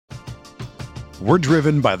We're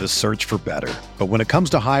driven by the search for better. But when it comes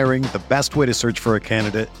to hiring, the best way to search for a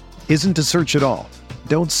candidate isn't to search at all.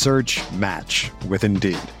 Don't search, match with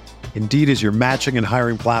Indeed. Indeed is your matching and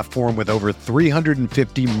hiring platform with over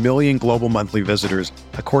 350 million global monthly visitors,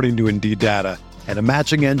 according to Indeed data, and a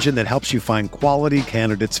matching engine that helps you find quality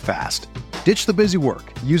candidates fast. Ditch the busy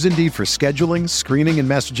work. Use Indeed for scheduling, screening, and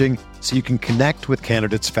messaging so you can connect with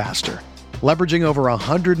candidates faster. Leveraging over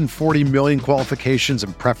 140 million qualifications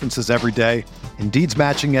and preferences every day, Indeed's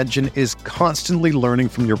matching engine is constantly learning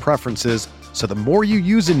from your preferences, so the more you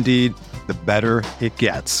use Indeed, the better it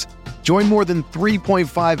gets. Join more than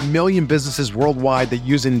 3.5 million businesses worldwide that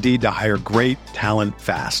use Indeed to hire great talent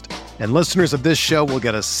fast. And listeners of this show will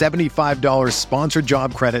get a $75 sponsored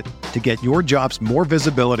job credit to get your jobs more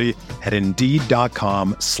visibility at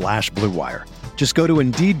Indeed.com/Blue Wire. Just go to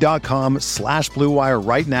Indeed.com/Blue Wire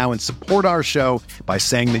right now and support our show by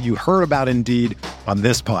saying that you heard about Indeed on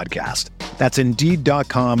this podcast. That's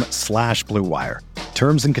Indeed.com/Blue Wire.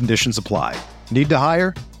 Terms and conditions apply. Need to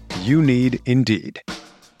hire? You need Indeed.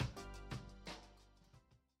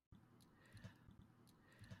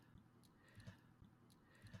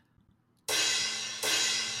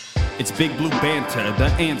 It's Big Blue Banter,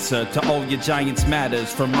 the answer to all your Giants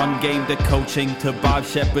matters. From run game to coaching to Bob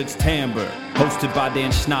Shepard's timbre. Hosted by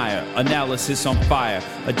Dan Schneier, analysis on fire.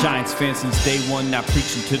 A Giants fan since day one, now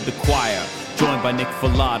preaching to the choir. Joined by Nick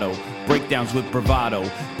Filato, breakdowns with bravado.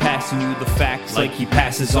 Passing you the facts like he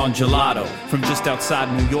passes on gelato. From just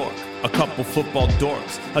outside New York, a couple football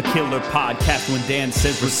dorks. A killer podcast when Dan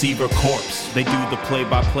says receiver corpse. They do the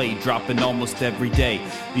play-by-play, dropping almost every day.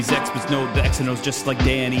 These experts know the X and O's just like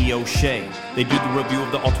Danny O'Shea. They do the review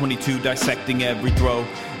of the All-22, dissecting every throw.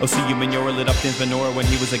 OCU Manura lit up Dan's menorah when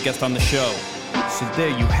he was a guest on the show. So there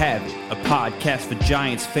you have it, a podcast for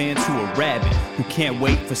Giants fans who are rabid, who can't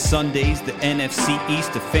wait for Sundays, the NFC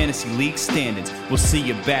East, the Fantasy League standings. We'll see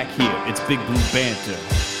you back here. It's Big Blue Banter.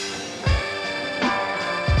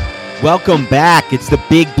 Welcome back. It's the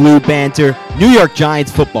Big Blue Banter New York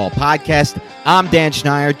Giants football podcast. I'm Dan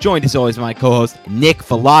Schneier, joined as always by my co-host Nick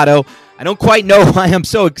Filato. I don't quite know why I'm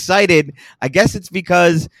so excited. I guess it's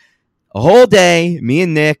because a whole day, me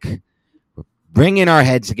and Nick were bringing our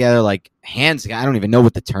heads together like hands. I don't even know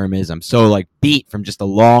what the term is. I'm so beat from just a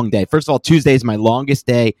long day. First of all, Tuesday is my longest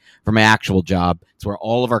day for my actual job. It's where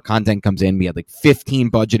all of our content comes in. We had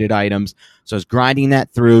 15 budgeted items. So I was grinding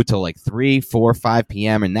that through till 3, 4, 5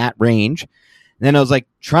 p.m. in that range. And then I was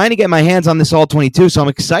trying to get my hands on this All-22. So I'm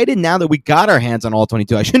excited now that we got our hands on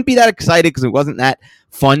All-22. I shouldn't be that excited because it wasn't that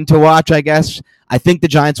fun to watch, I guess. I think the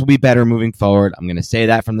Giants will be better moving forward. I'm going to say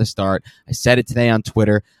that from the start. I said it today on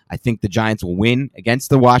Twitter. I think the Giants will win against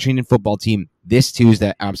the Washington football team this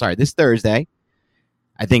Thursday.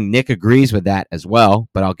 I think Nick agrees with that as well,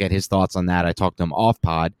 but I'll get his thoughts on that. I talked to him off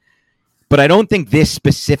pod. But I don't think this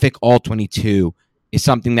specific All-22 is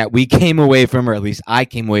something that we came away from, or at least I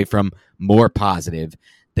came away from, more positive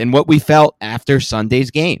than what we felt after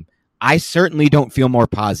Sunday's game. I certainly don't feel more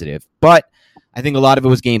positive, but I think a lot of it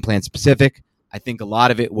was game plan specific. I think a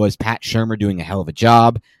lot of it was Pat Shurmur doing a hell of a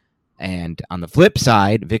job. And on the flip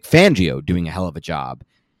side, Vic Fangio doing a hell of a job.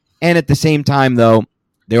 And at the same time, though,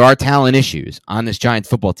 there are talent issues on this Giants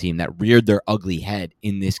football team that reared their ugly head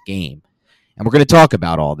in this game. And we're going to talk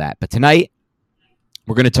about all that. But tonight,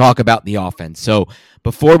 we're going to talk about the offense. So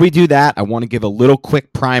before we do that, I want to give a little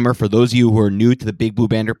quick primer for those of you who are new to the Big Blue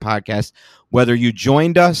Banter podcast. Whether you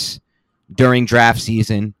joined us during draft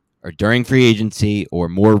season or during free agency or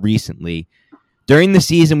more recently, during the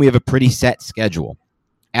season, we have a pretty set schedule.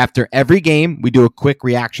 After every game, we do a quick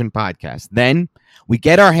reaction podcast. Then we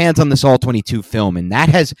get our hands on this All-22 film, and that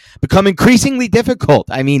has become increasingly difficult.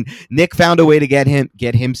 I mean, Nick found a way to get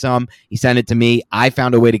him some. He sent it to me. I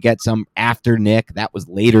found a way to get some after Nick. That was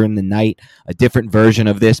later in the night, a different version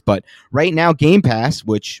of this. But right now, Game Pass,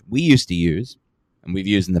 which we used to use, and we've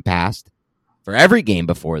used in the past, for every game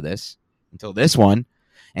before this, until this one,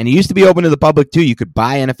 and it used to be open to the public too. You could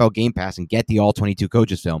buy NFL Game Pass and get the All-22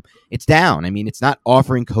 coaches film. It's down. I mean, it's not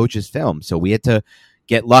offering coaches film, so we had to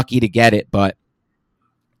get lucky to get it. But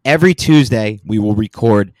every Tuesday, we will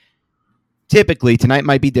record, typically, tonight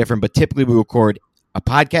might be different, but typically we record a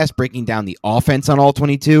podcast breaking down the offense on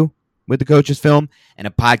All-22 with the coaches film and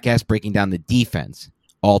a podcast breaking down the defense,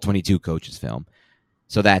 All-22 coaches film.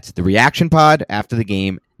 So that's the reaction pod after the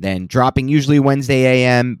game, then dropping usually Wednesday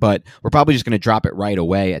a.m., but we're probably just going to drop it right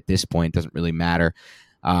away at this point. Doesn't really matter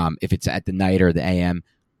if it's at the night or the a.m.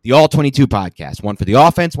 The All-22 podcast, one for the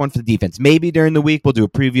offense, one for the defense. Maybe during the week we'll do a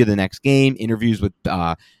preview of the next game, interviews with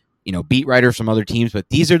beat writers from other teams, but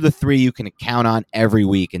these are the three you can count on every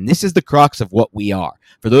week, and this is the crux of what we are.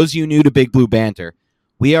 For those of you new to Big Blue Banter,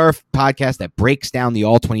 We are a podcast that breaks down the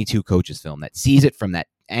All-22 coaches film, that sees it from that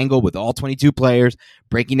angle with all 22 players,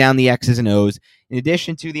 breaking down the X's and O's, in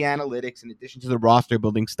addition to the analytics, in addition to the roster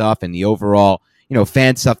building stuff and the overall,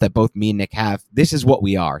 fan stuff that both me and Nick have. This is what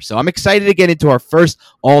we are. So I'm excited to get into our first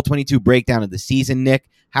All-22 breakdown of the season. Nick,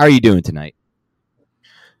 how are you doing tonight?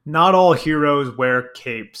 Not all heroes wear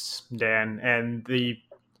capes, Dan, and the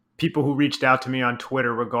people who reached out to me on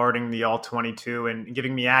Twitter regarding the All-22 and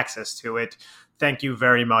giving me access to it, thank you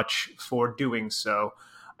very much for doing so.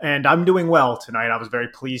 And I'm doing well tonight. I was very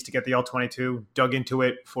pleased to get the All-22, dug into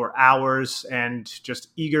it for hours, and just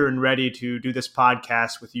eager and ready to do this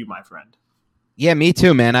podcast with you, my friend. Yeah, me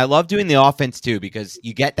too, man. I love doing the offense too, because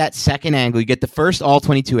you get that second angle. You get the first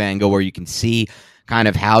All-22 angle where you can see kind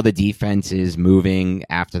of how the defense is moving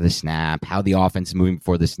after the snap, how the offense is moving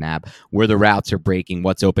before the snap, where the routes are breaking,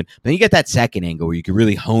 what's open. But then you get that second angle where you can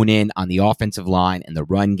really hone in on the offensive line and the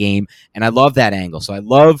run game. And I love that angle. So I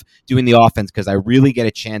love doing the offense because I really get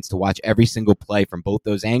a chance to watch every single play from both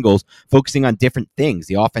those angles, focusing on different things.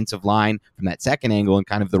 The offensive line from that second angle and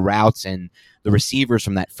kind of the routes and the receivers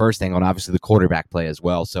from that first angle, and obviously the quarterback play as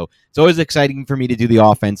well. So it's always exciting for me to do the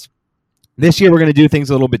offense. This year, we're going to do things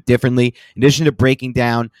a little bit differently. In addition to breaking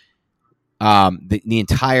down the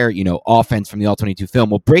entire, offense from the All-22 film,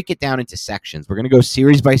 we'll break it down into sections. We're going to go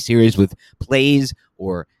series by series with plays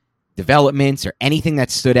or developments or anything that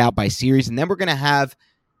stood out by series, and then we're going to have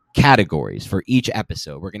categories for each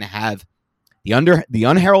episode. We're going to have the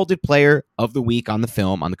unheralded player of the week on the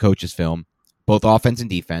film, on the coach's film, both offense and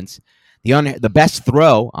defense, the best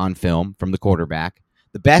throw on film from the quarterback,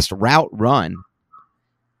 the best route run,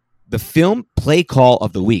 the film play call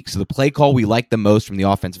of the week. So the play call we like the most from the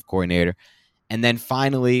offensive coordinator. And then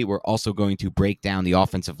finally, we're also going to break down the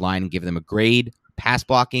offensive line and give them a grade, pass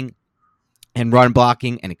blocking and run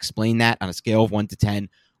blocking, and explain that on a scale of 1 to 10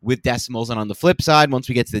 with decimals. And on the flip side, once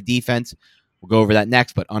we get to the defense, we'll go over that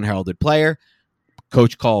next, but unheralded player,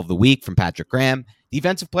 coach call of the week from Patrick Graham,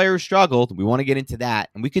 defensive player who struggled. We want to get into that.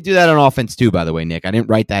 And we could do that on offense too, by the way, Nick. I didn't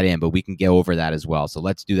write that in, but we can go over that as well. So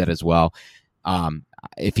let's do that as well.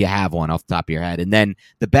 If you have one off the top of your head. And then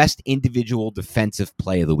the best individual defensive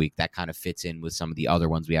play of the week, that kind of fits in with some of the other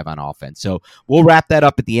ones we have on offense. So we'll wrap that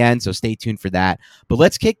up at the end, so stay tuned for that. But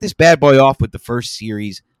let's kick this bad boy off with the first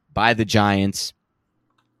series by the Giants.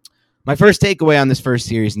 My first takeaway on this first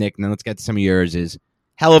series, Nick, and then let's get to some of yours, is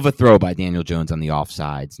hell of a throw by Daniel Jones on the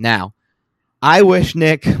offsides. Now, I wish,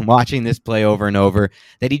 Nick, watching this play over and over,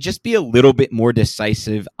 that he'd just be a little bit more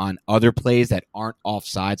decisive on other plays that aren't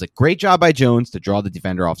offsides. Like, great job by Jones to draw the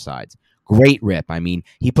defender offsides. Great rip. I mean,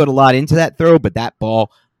 he put a lot into that throw, but that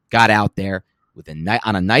ball got out there with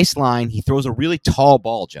on a nice line. He throws a really tall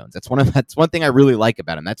ball, Jones. That's one thing I really like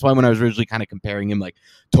about him. That's why when I was originally kind of comparing him like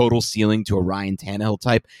total ceiling to a Ryan Tannehill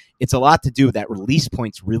type, it's a lot to do with that release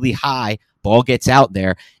point's really high. Ball gets out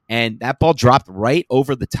there, and that ball dropped right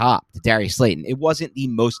over the top to Darius Slayton. It wasn't the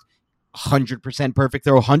most 100% perfect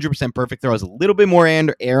throw. 100% perfect throw has a little bit more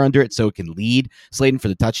air under it so it can lead Slayton for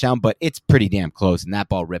the touchdown, but it's pretty damn close, and that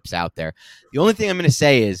ball rips out there. The only thing I'm going to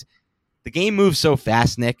say is the game moves so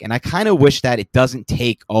fast, Nick, and I kind of wish that it doesn't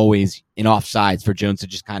take always in offsides for Jones to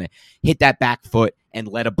just kind of hit that back foot and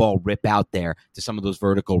let a ball rip out there to some of those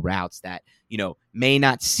vertical routes that, may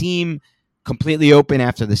not seem completely open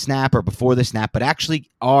after the snap or before the snap, but actually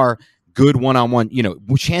are good one-on-one,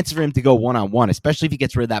 chances for him to go one-on-one, especially if he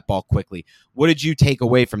gets rid of that ball quickly. What did you take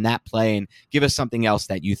away from that play? And give us something else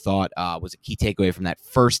that you thought was a key takeaway from that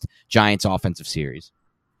first Giants offensive series.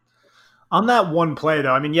 On that one play,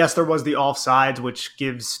 though, I mean, yes, there was the offsides, which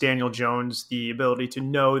gives Daniel Jones the ability to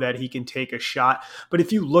know that he can take a shot. But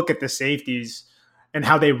if you look at the safeties and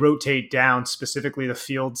how they rotate down, specifically the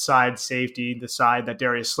field side safety, the side that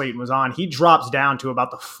Darius Slayton was on, he drops down to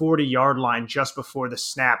about the 40-yard line just before the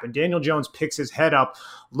snap. And Daniel Jones picks his head up,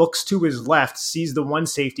 looks to his left, sees the one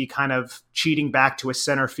safety kind of cheating back to a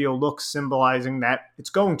center field look, symbolizing that it's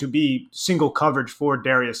going to be single coverage for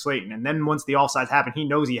Darius Slayton. And then once the offsides happen, he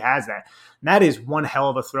knows he has that. And that is one hell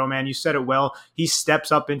of a throw, man. You said it well. He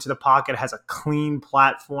steps up into the pocket, has a clean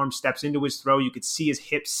platform, steps into his throw. You could see his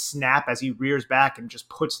hips snap as he rears back and just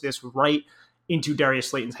puts this right into Darius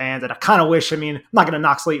Slayton's hands. And I kind of wish, I'm not going to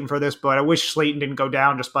knock Slayton for this, but I wish Slayton didn't go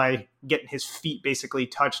down just by getting his feet basically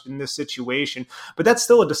touched in this situation. But that's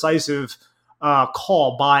still a decisive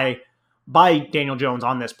call by Daniel Jones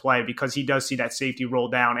on this play, because he does see that safety roll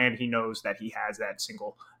down and he knows that he has that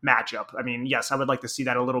single matchup. I mean, yes, I would like to see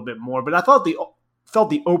that a little bit more, but I felt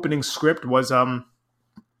the opening script was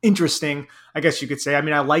interesting, I guess you could say. I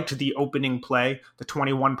mean, I liked the opening play, the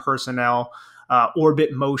 21 personnel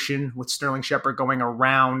orbit motion with Sterling Shepard going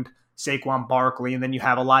around Saquon Barkley, and then you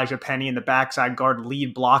have Elijah Penny in the backside guard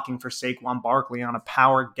lead blocking for Saquon Barkley on a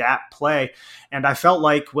power gap play. And I felt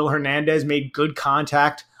like Will Hernandez made good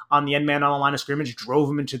contact on the end man on the line of scrimmage, drove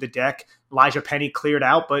him into the deck. Elijah Penny cleared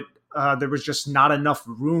out, but there was just not enough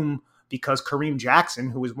room because Kareem Jackson,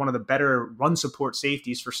 who is one of the better run support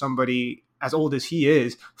safeties for somebody as old as he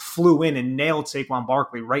is, flew in and nailed Saquon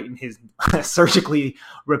Barkley right in his surgically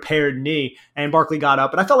repaired knee. And Barkley got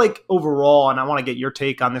up. And I felt like overall, and I want to get your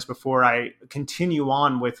take on this before I continue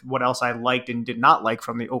on with what else I liked and did not like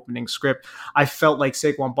from the opening script, I felt like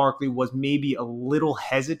Saquon Barkley was maybe a little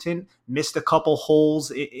hesitant, missed a couple holes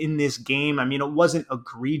in this game. I mean, it wasn't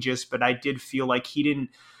egregious, but I did feel like he didn't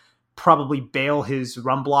probably bail his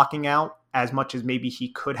run blocking out as much as maybe he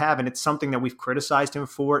could have. And it's something that we've criticized him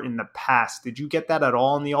for in the past. Did you get that at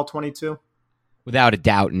all in the All-22? Without a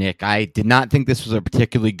doubt, Nick. I did not think this was a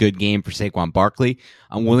particularly good game for Saquon Barkley.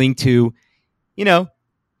 I'm willing to,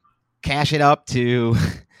 cash it up to,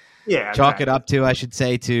 chalk it up to, I should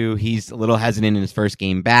say, to he's a little hesitant in his first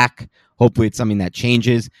game back. Hopefully it's something that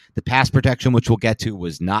changes. The pass protection, which we'll get to,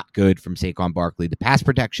 was not good from Saquon Barkley. The pass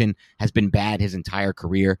protection has been bad his entire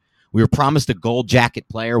career. We were promised a gold jacket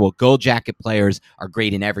player. Well, gold jacket players are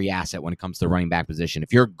great in every asset when it comes to the running back position.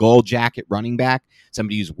 If you're a gold jacket running back,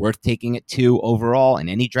 somebody who's worth taking it to overall in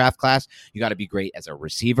any draft class, you got to be great as a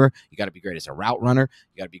receiver. You got to be great as a route runner.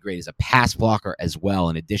 You got to be great as a pass blocker as well,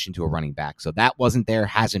 in addition to a running back. So that wasn't there,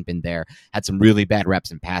 hasn't been there. Had some really bad reps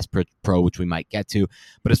in pass pro, which we might get to.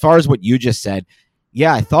 But as far as what you just said,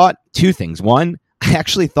 yeah, I thought two things. One, I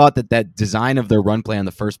actually thought that design of their run play on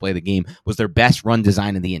the first play of the game was their best run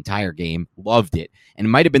design in the entire game. Loved it. And it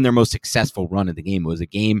might have been their most successful run of the game. It was a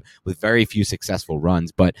game with very few successful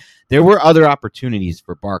runs. But there were other opportunities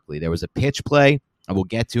for Barkley. There was a pitch play I will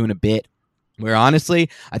get to in a bit, where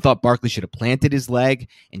honestly, I thought Barkley should have planted his leg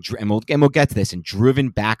and we'll get to this, and driven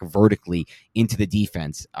back vertically into the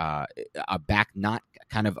defense, back not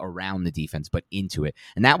kind of around the defense, but into it.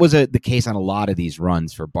 And that was the case on a lot of these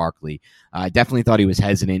runs for Barkley. I definitely thought he was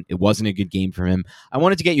hesitant. It wasn't a good game for him. I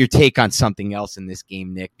wanted to get your take on something else in this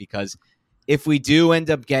game, Nick, because if we do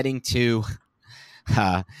end up getting to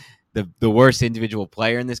the worst individual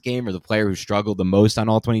player in this game, or the player who struggled the most on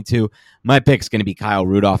All-22, my pick's going to be Kyle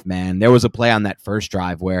Rudolph, man. There was a play on that first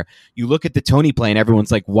drive where you look at the Toney play and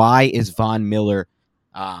everyone's like, why is Von Miller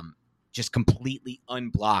just completely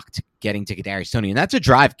unblocked getting to Kadarius Toney? And that's a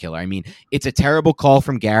drive killer. I mean, it's a terrible call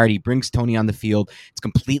from Garrett. He brings Toney on the field. It's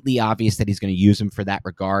completely obvious that he's going to use him for that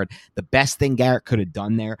regard. The best thing Garrett could have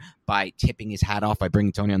done there by tipping his hat off by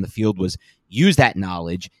bringing Toney on the field was use that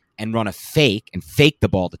knowledge and run a fake and fake the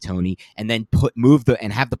ball to Toney, and then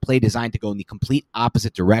have the play designed to go in the complete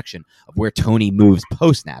opposite direction of where Toney moves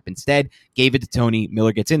post snap. Instead, gave it to Toney.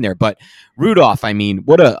 Miller gets in there. But Rudolph, I mean,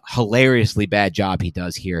 what a hilariously bad job he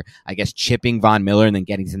does here. I guess chipping Von Miller and then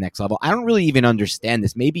getting to the next level. I don't really even understand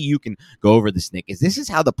this. Maybe you can go over this, Nick. This is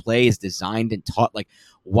how the play is designed and taught? Like,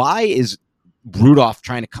 why is Rudolph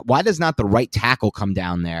why does not the right tackle come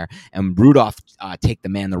down there and Rudolph take the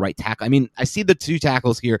man the right tackle? I mean, I see the two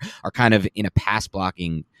tackles here are kind of in a pass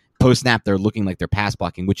blocking post snap. They're looking like they're pass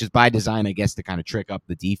blocking, which is by design, I guess, to kind of trick up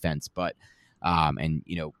the defense, but and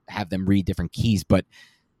have them read different keys. But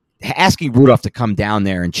asking Rudolph to come down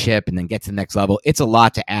there and chip and then get to the next level, it's a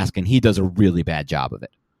lot to ask, and he does a really bad job of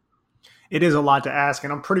it. It is a lot to ask,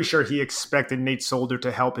 and I'm pretty sure he expected Nate Solder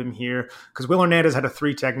to help him here, because Will Hernandez had a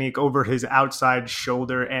 3 technique over his outside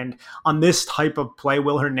shoulder, and on this type of play,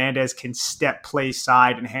 Will Hernandez can step play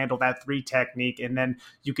side and handle that 3 technique, and then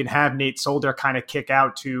you can have Nate Solder kind of kick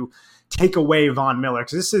out to take away Von Miller,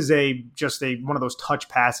 because this is just one of those touch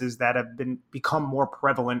passes that have become more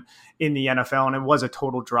prevalent in the NFL, and it was a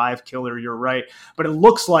total drive killer, you're right. But it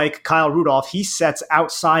looks like Kyle Rudolph, he sets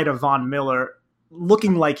outside of Von Miller,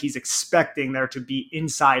 looking like he's expecting there to be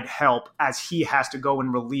inside help as he has to go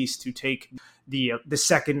and release to take the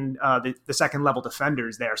second level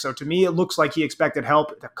defenders there. So to me, it looks like he expected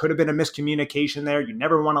help. There could have been a miscommunication there. You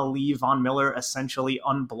never want to leave Von Miller essentially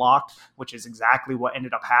unblocked, which is exactly what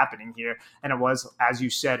ended up happening here. And it was, as you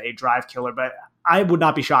said, a drive killer. But I would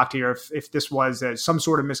not be shocked here if this was some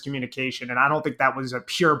sort of miscommunication. And I don't think that was a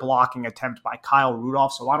pure blocking attempt by Kyle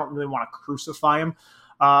Rudolph. So I don't really want to crucify him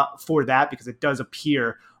for that, because it does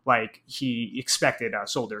appear like he expected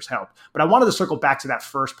Solder's help. But I wanted to circle back to that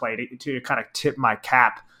first play to kind of tip my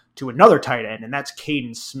cap to another tight end, and that's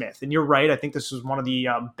Caden Smith. And you're right, I think this was one of the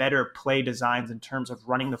better play designs in terms of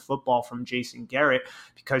running the football from Jason Garrett,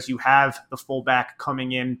 because you have the fullback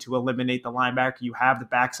coming in to eliminate the linebacker. You have the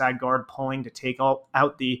backside guard pulling to take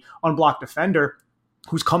out the unblocked defender,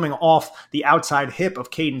 who's coming off the outside hip of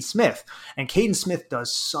Caden Smith. And Caden Smith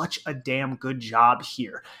does such a damn good job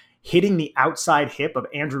here. hitting the outside hip of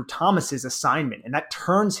Andrew Thomas's assignment. And that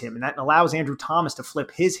turns him, and that allows Andrew Thomas to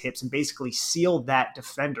flip his hips and basically seal that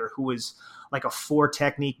defender who is like a 4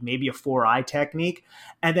 technique, maybe a 4-eye technique.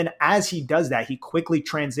 And then as he does that, he quickly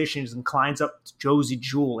transitions and climbs up to Josey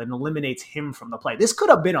Jewell and eliminates him from the play. This could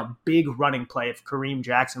have been a big running play if Kareem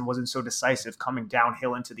Jackson wasn't so decisive coming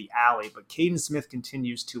downhill into the alley. But Caden Smith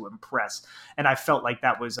continues to impress. And I felt like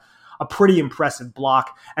that was a pretty impressive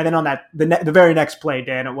block. And then on that, the very next play,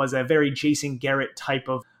 Dan, it was a very Jason Garrett type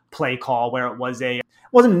of play call where it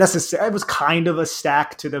wasn't necessary. It was kind of a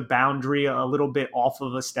stack to the boundary, a little bit off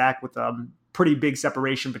of a stack with pretty big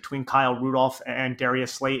separation between Kyle Rudolph and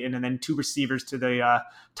Darius Slayton, and then 2 receivers to the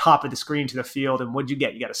top of the screen to the field. And what'd you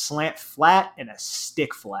get? You got a slant flat and a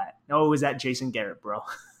stick flat. Oh, is that Jason Garrett, bro?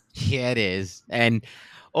 Yeah, it is. And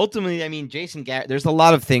ultimately, I mean, Jason Garrett, there's a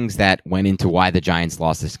lot of things that went into why the Giants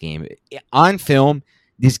lost this game. On film,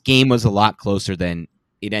 this game was a lot closer than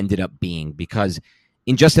it ended up being, because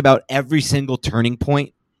in just about every single turning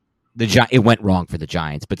point, it went wrong for the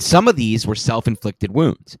Giants. But some of these were self-inflicted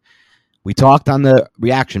wounds. We talked on the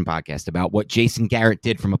Reaction podcast about what Jason Garrett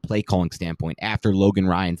did from a play calling standpoint after Logan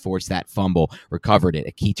Ryan forced that fumble, recovered it,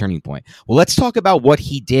 a key turning point. Well, let's talk about what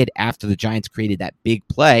he did after the Giants created that big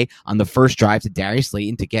play on the first drive to Darius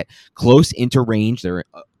Slayton to get close into range. They're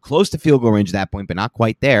close to field goal range at that point, but not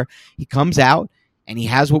quite there. He comes out and he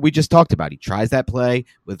has what we just talked about. He tries that play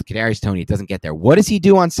with Kadarius Toney. It doesn't get there. What does he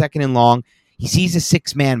do on 2nd and long? He sees a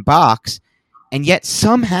 6-man box, and yet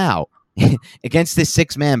somehow against this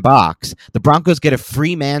 6-man box, the Broncos get a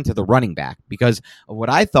free man to the running back because of what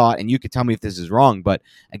I thought, and you could tell me if this is wrong, but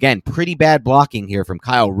again, pretty bad blocking here from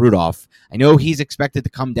Kyle Rudolph. I know he's expected to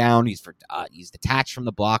come down. He's detached from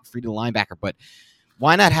the block, free to the linebacker, but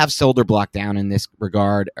why not have Solder block down in this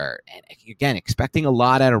regard? And again, expecting a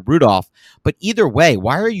lot out of Rudolph, but either way,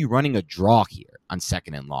 why are you running a draw here on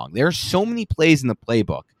 2nd and long? There are so many plays in the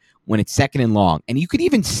playbook when it's 2nd and long. And you could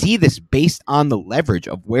even see this based on the leverage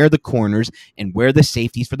of where the corners and where the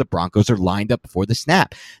safeties for the Broncos are lined up before the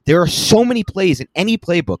snap. There are so many plays in any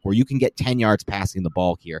playbook where you can get 10 yards passing the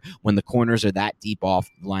ball here when the corners are that deep off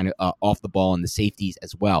the line, off the ball, and the safeties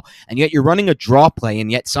as well. And yet you're running a draw play,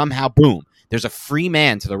 and yet somehow, boom, there's a free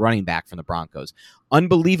man to the running back from the Broncos.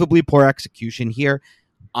 Unbelievably poor execution here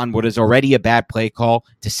on what is already a bad play call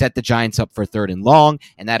to set the Giants up for 3rd and long,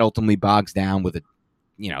 and that ultimately bogs down with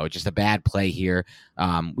just a bad play here.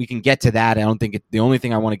 We can get to that. I don't think the only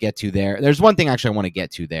thing I want to get to there's one thing actually I want to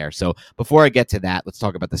get to there. So before I get to that, let's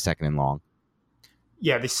talk about the 2nd and long.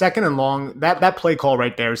 Yeah, the 2nd and long, that play call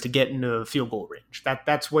right there is to get into field goal range.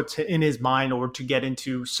 That's what's in his mind, or to get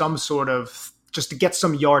into some sort of, just to get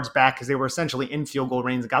some yards back, because they were essentially in field goal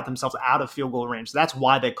range and got themselves out of field goal range. So that's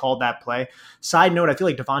why they called that play. Side note, I feel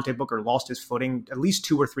like Devontae Booker lost his footing at least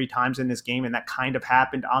 2 or 3 times in this game, and that kind of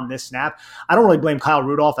happened on this snap. I don't really blame Kyle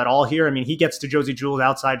Rudolph at all here. I mean, he gets to Josey Jewell's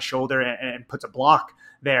outside shoulder and puts a block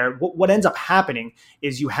there. What ends up happening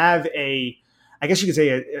is you have a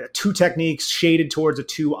 2 techniques shaded towards a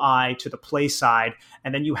 2-eye to the play side,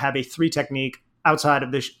 and then you have a 3 technique outside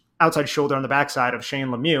of this outside shoulder on the backside of Shane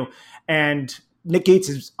Lemieux, and Nick Gates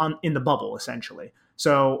is in the bubble, essentially.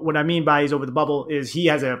 So what I mean by he's over the bubble is he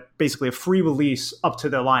has basically a free release up to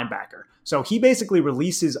the linebacker. So he basically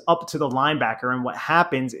releases up to the linebacker, and what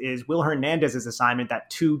happens is Will Hernandez's assignment,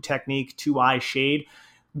 that 2 technique, 2-eye shade,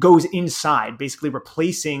 goes inside, basically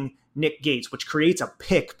replacing Nick Gates, which creates a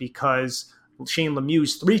pick because Shane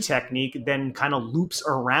Lemieux's 3 technique then kind of loops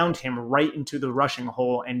around him right into the rushing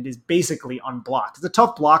hole and is basically unblocked. It's a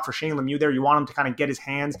tough block for Shane Lemieux there. You want him to kind of get his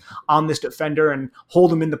hands on this defender and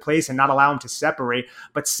hold him into place and not allow him to separate.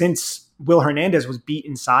 But since Will Hernandez was beat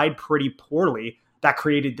inside pretty poorly, that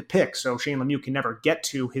created the pick. So Shane Lemieux can never get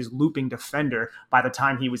to his looping defender by the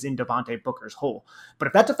time he was in Devontae Booker's hole. But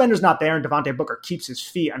if that defender's not there and Devontae Booker keeps his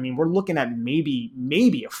feet, I mean, we're looking at maybe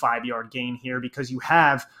a 5-yard gain here, because you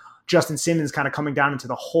have Justin Simmons kind of coming down into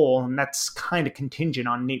the hole, and that's kind of contingent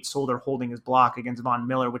on Nate Solder holding his block against Von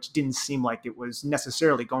Miller, which didn't seem like it was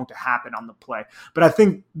necessarily going to happen on the play. But I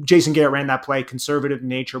think Jason Garrett ran that play, conservative in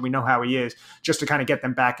nature, we know how he is, just to kind of get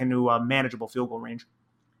them back into a manageable field goal range.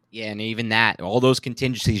 Yeah, and even that, all those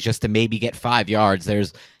contingencies just to maybe get 5 yards.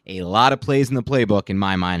 There's a lot of plays in the playbook in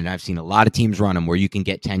my mind, and I've seen a lot of teams run them where you can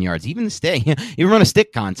get 10 yards. Even the stick, even run a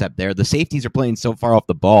stick concept there. The safeties are playing so far off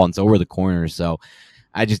the ball, and so are the corners. So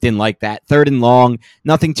I just didn't like that. 3rd and long,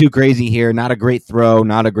 nothing too crazy here. Not a great throw,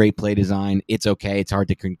 not a great play design. It's okay. It's hard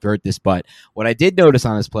to convert this, but what I did notice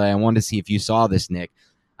on this play, I wanted to see if you saw this, Nick.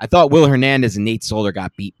 I thought Will Hernandez and Nate Solder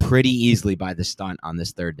got beat pretty easily by the stunt on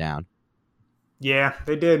this 3rd down. Yeah,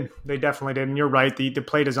 they did. They definitely did. And you're right. The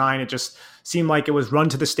play design, it just seemed like it was run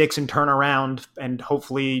to the sticks and turn around, and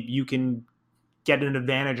hopefully you can get an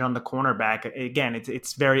advantage on the cornerback. Again,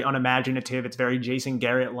 it's very unimaginative. It's very Jason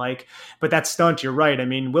Garrett like. But that stunt, you're right. I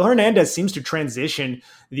mean, Will Hernandez seems to transition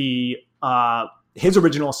the his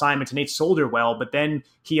original assignment to Nate Solder well, but then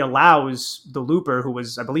he allows the looper, who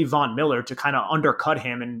was, I believe, Von Miller, to kind of undercut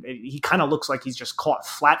him, and he kind of looks like he's just caught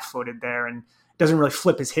flat-footed there and doesn't really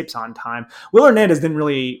flip his hips on time. Will Hernandez didn't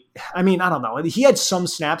really, I mean, I don't know. He had some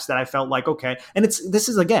snaps that I felt like, okay. And this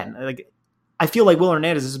is, again, like, I feel like Will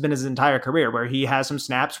Hernandez has been his entire career where he has some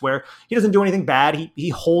snaps where he doesn't do anything bad. He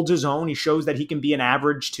holds his own. He shows that he can be an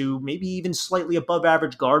average to maybe even slightly above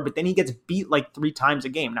average guard, but then he gets beat like 3 times a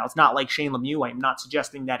game. Now, it's not like Shane Lemieux. I'm not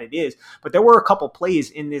suggesting that it is, but there were a couple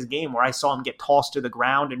plays in this game where I saw him get tossed to the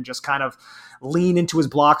ground and just kind of lean into his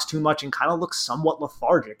blocks too much and kind of look somewhat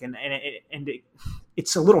lethargic.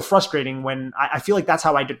 It's a little frustrating when I feel like that's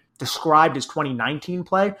how I described his 2019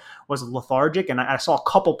 play, was lethargic. And I saw a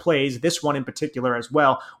couple plays, this one in particular as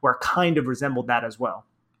well, where it kind of resembled that as well.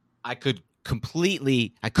 I could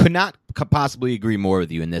not possibly agree more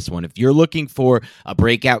with you in this one. If you're looking for a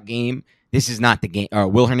breakout game, this is not the game. Or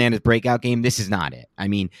Will Hernandez breakout game, this is not it. I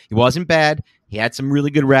mean, he wasn't bad. He had some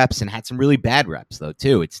really good reps and had some really bad reps, though,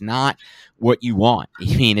 too. It's not what you want.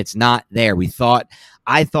 I mean, it's not there.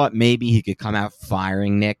 I thought maybe he could come out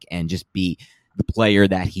firing, Nick, and just be the player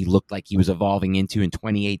that he looked like he was evolving into in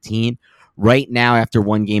 2018. Right now, after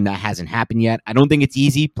one game, that hasn't happened yet. I don't think it's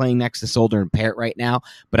easy playing next to Solder and Parrott right now,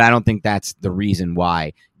 but I don't think that's the reason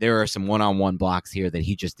why. There are some one-on-one blocks here that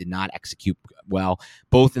he just did not execute well,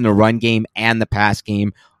 both in the run game and the pass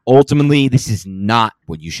game. Ultimately, this is not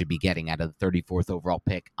what you should be getting out of the 34th overall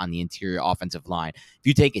pick on the interior offensive line. If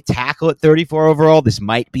you take a tackle at 34 overall, this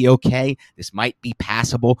might be okay. This might be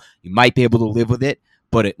passable. You might be able to live with it.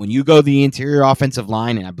 But when you go the interior offensive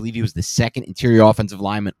line, and I believe he was the second interior offensive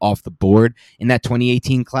lineman off the board in that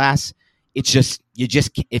 2018 class, it's just,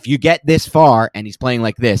 if you get this far and he's playing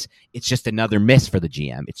like this, it's just another miss for the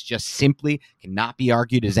GM. It's just simply cannot be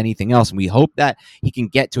argued as anything else. And we hope that he can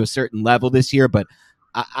get to a certain level this year, but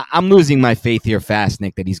I'm losing my faith here fast,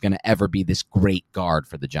 Nick, that he's going to ever be this great guard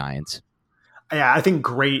for the Giants. Yeah, I think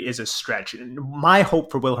great is a stretch. My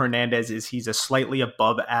hope for Will Hernandez is he's a slightly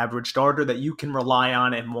above average starter that you can rely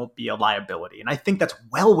on and won't be a liability. And I think that's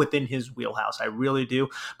well within his wheelhouse. I really do.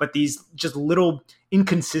 But these just little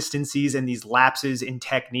inconsistencies and these lapses in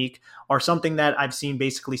technique are something that I've seen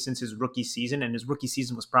basically since his rookie season, and his rookie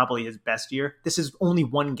season was probably his best year. This is only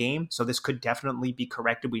one game, so this could definitely be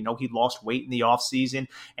corrected. We know he lost weight in the offseason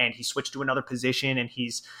and he switched to another position, and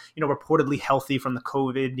he's, reportedly healthy from the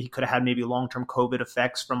COVID. He could have had maybe long-term COVID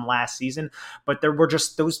effects from last season, but there were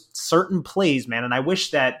just those certain plays, man, and I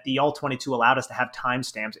wish that the All-22 allowed us to have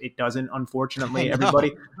timestamps. It doesn't, unfortunately,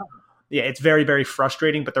 everybody. Yeah, it's very, very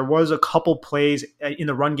frustrating, but there was a couple plays in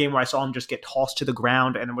the run game where I saw him just get tossed to the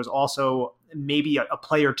ground, and there was also maybe a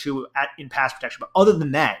play or two in pass protection. But other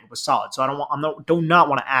than that, it was solid. So do not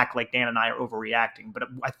want to act like Dan and I are overreacting, but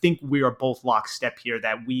I think we are both lockstep here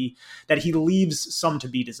that he leaves some to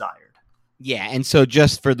be desired. Yeah, and so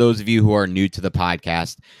just for those of you who are new to the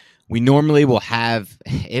podcast, we normally will have,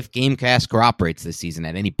 if Gamecast cooperates this season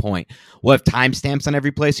at any point, we'll have timestamps on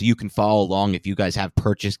every play so you can follow along. If you guys have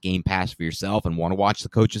purchased Game Pass for yourself and want to watch the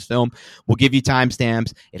coach's film, we'll give you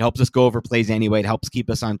timestamps. It helps us go over plays anyway. It helps keep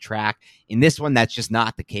us on track. In this one, that's just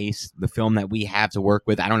not the case. The film that we have to work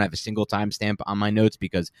with, I don't have a single timestamp on my notes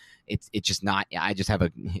because it's just not,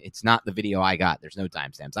 it's not the video I got. There's no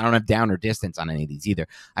timestamps. I don't have down or distance on any of these either.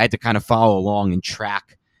 I had to kind of follow along and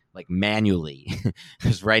track like manually,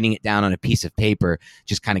 just writing it down on a piece of paper,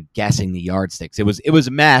 just kind of guessing the yardsticks. It was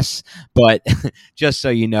a mess, but just so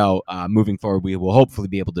you know, moving forward, we will hopefully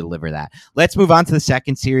be able to deliver that. Let's move on to the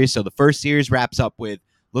second series. So the first series wraps up with,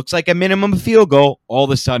 looks like a minimum field goal. All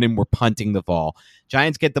of a sudden, we're punting the ball.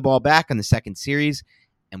 Giants get the ball back on the second series,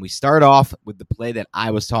 and we start off with the play that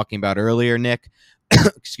I was talking about earlier, Nick.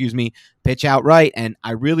 Excuse me, pitch out right. And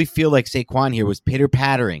I really feel like Saquon here was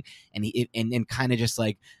pitter-pattering, and he kind of just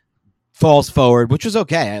like falls forward, which was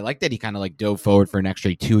okay. I like that he kind of like dove forward for an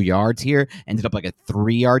extra 2 yards here, ended up like a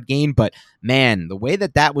 3-yard gain. But man, the way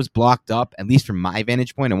that was blocked up, at least from my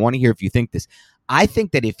vantage point, I want to hear if you think this. I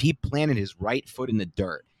think that if he planted his right foot in the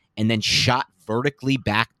dirt and then shot vertically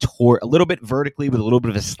back toward, a little bit vertically with a little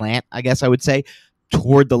bit of a slant, I guess I would say,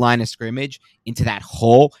 toward the line of scrimmage into that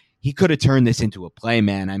hole, he could have turned this into a play,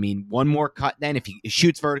 man. I mean, one more cut then, if he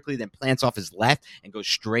shoots vertically, then plants off his left and goes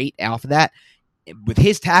straight off of that, with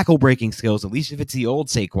his tackle breaking skills, at least if it's the old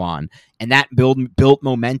Saquon, and that built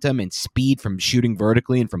momentum and speed from shooting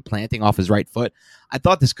vertically and from planting off his right foot, I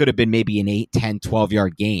thought this could have been maybe an 8, 10,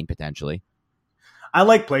 12-yard gain potentially. I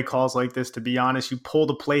like play calls like this, to be honest. You pull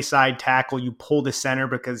the play side tackle, you pull the center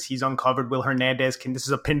because he's uncovered. Will Hernandez this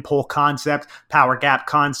is a pin pull concept, power gap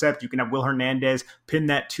concept. You can have Will Hernandez pin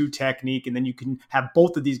that 2 technique, and then you can have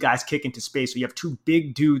both of these guys kick into space. So you have 2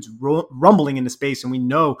 big dudes rumbling into space, and we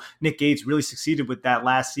know Nick Gates really succeeded with that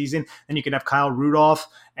last season. Then you can have Kyle Rudolph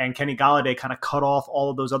and Kenny Golladay kind of cut off all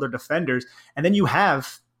of those other defenders. And then you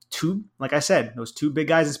have like I said, those 2 big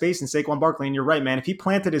guys in space and Saquon Barkley. And you're right, man. If he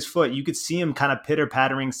planted his foot, you could see him kind of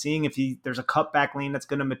pitter-pattering, seeing if there's a cutback lane that's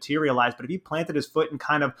going to materialize. But if he planted his foot and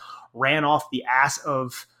kind of ran off the ass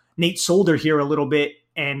of Nate Solder here a little bit,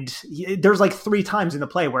 and there's like 3 times in the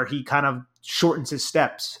play where he kind of shortens his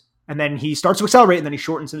steps. And then he starts to accelerate, and then he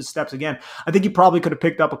shortens his steps again. I think he probably could have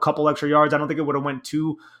picked up a couple extra yards. I don't think it would have went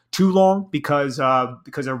too long because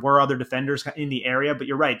there were other defenders in the area. But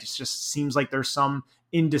you're right. It just seems like there's some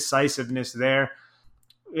indecisiveness there.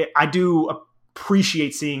 I do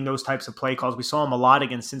appreciate seeing those types of play calls. We saw them a lot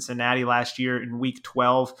against Cincinnati last year in week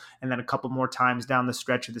 12, and then a couple more times down the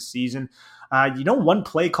stretch of the season. One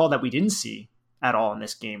play call that we didn't see at all in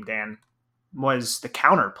this game, Dan, was the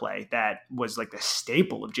counter play that was like the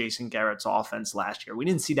staple of Jason Garrett's offense last year. We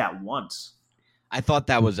didn't see that once. I thought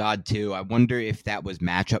that was odd too. I wonder if that was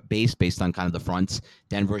matchup based on kind of the fronts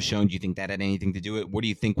Denver shown. Do you think that had anything to do with it? What do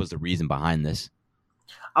you think was the reason behind this?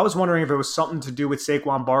 I was wondering if it was something to do with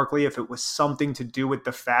Saquon Barkley, if it was something to do with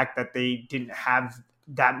the fact that they didn't have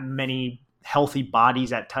that many healthy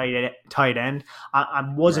bodies at tight end. I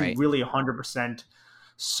wasn't really 100%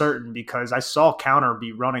 certain because I saw counter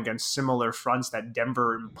be run against similar fronts that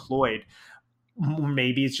Denver employed.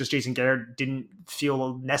 Maybe it's just Jason Garrett didn't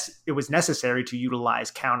feel it was necessary to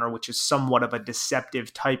utilize counter, which is somewhat of a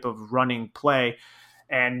deceptive type of running play.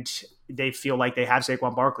 And they feel like they have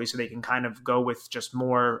Saquon Barkley, so they can kind of go with just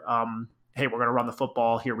more, hey, we're going to run the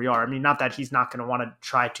football. Here we are. I mean, not that he's not going to want to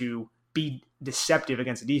try to be deceptive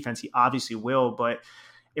against the defense. He obviously will, but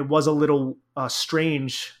it was a little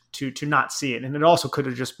strange to not see it. And it also could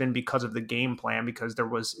have just been because of the game plan, because there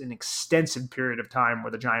was an extensive period of time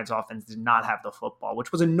where the Giants offense did not have the football,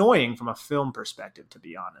 which was annoying from a film perspective, to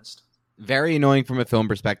be honest. Very annoying from a film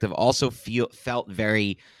perspective. Also felt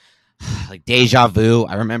very like deja vu.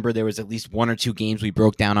 I remember there was at least 1 or 2 games we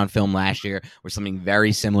broke down on film last year where something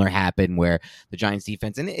very similar happened, where the Giants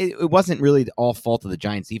defense, and it wasn't really all fault of the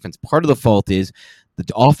Giants defense. Part of the fault is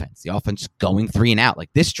the offense going 3 and out. Like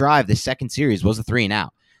this drive, this second series was a 3 and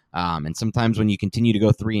out. And sometimes when you continue to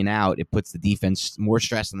go 3 and out, it puts the defense more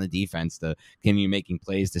stress on the defense to continue making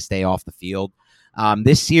plays to stay off the field.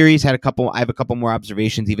 This series I have a couple more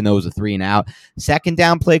observations, even though it was a 3 and out. Second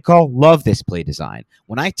down play call, love this play design.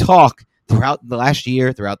 When I talk throughout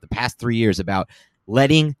the past 3 years about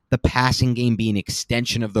letting the passing game be an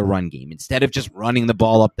extension of the run game instead of just running the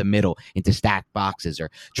ball up the middle into stacked boxes or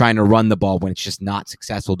trying to run the ball when it's just not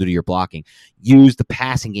successful due to your blocking. Use the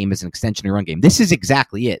passing game as an extension of your run game. This is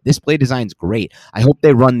exactly it. This play design is great. I hope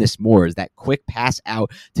they run this more. Is that quick pass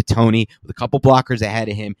out to Toney with a couple blockers ahead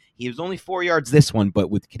of him. He was only 4 yards this one,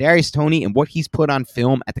 but with Kadarius Toney and what he's put on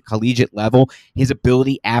film at the collegiate level, his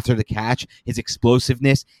ability after the catch, his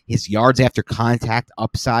explosiveness, his yards after contact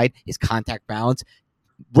upside, his contact balance,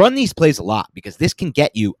 run these plays a lot because this can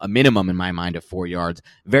get you a minimum, in my mind, of 4 yards.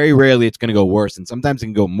 Very rarely it's going to go worse, and sometimes it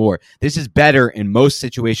can go more. This is better in most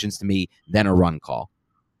situations to me than a run call.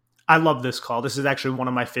 I love this call. This is actually one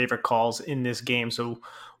of my favorite calls in this game. So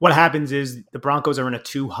what happens is the Broncos are in a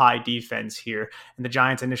 2-high defense here, and the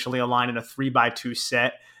Giants initially align in a 3-by-2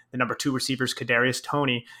 set. The number 2 receiver is Kadarius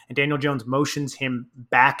Toney, and Daniel Jones motions him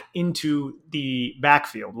back into the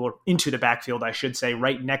backfield, I should say,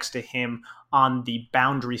 right next to him on the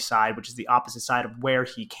boundary side, which is the opposite side of where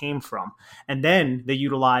he came from. And then they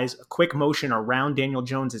utilize a quick motion around Daniel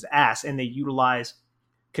Jones's ass, and they utilize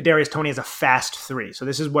Kadarius Toney as a fast 3. So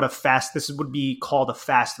this would be called a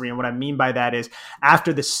fast 3. And what I mean by that is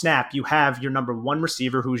after the snap, you have your number 1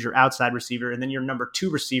 receiver, who's your outside receiver, and then your number 2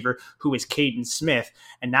 receiver, who is Caden Smith.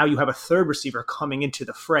 And now you have a third receiver coming into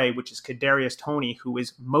the fray, which is Kadarius Toney, who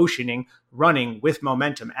is motioning, running with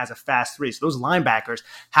momentum as a fast 3. So those linebackers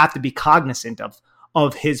have to be cognizant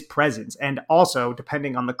of his presence. And also,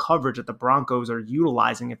 depending on the coverage that the Broncos are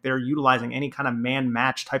utilizing, if they're utilizing any kind of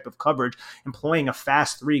man-match type of coverage, employing a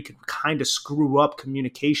fast 3 could kind of screw up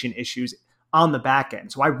communication issues on the back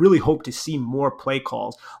end. So I really hope to see more play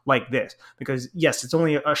calls like this because, yes, it's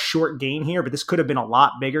only a short gain here, but this could have been a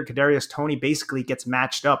lot bigger. Kadarius Toney basically gets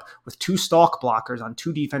matched up with 2 stalk blockers on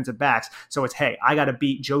 2 defensive backs. So it's, hey, I got to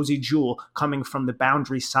beat Josey Jewell coming from the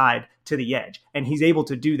boundary side to the edge. And he's able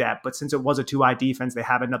to do that. But since it was a 2-eye defense, they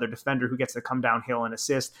have another defender who gets to come downhill and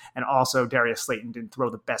assist. And also Darius Slayton didn't throw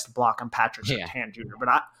the best block on Patrick Surtain Jr.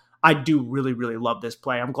 But I do really, really love this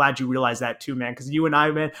play. I'm glad you realized that too, man. Because you and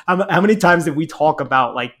I, man, how many times did we talk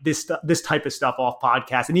about like this type of stuff off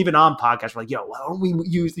podcasts and even on podcasts? We're like, yo, why don't we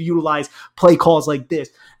utilize play calls like this?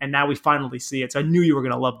 And now we finally see it. So I knew you were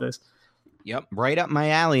going to love this. Yep, right up my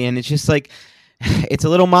alley. And it's just like, it's a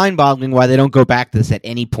little mind-boggling why they don't go back to this at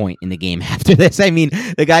any point in the game after this. I mean,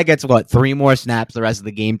 the guy gets, 3 more snaps the rest of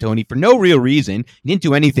the game, Toney, for no real reason. He didn't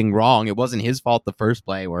do anything wrong. It wasn't his fault the first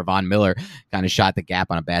play where Von Miller kind of shot the gap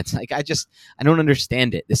on a bad. Like, I don't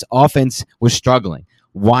understand it. This offense was struggling.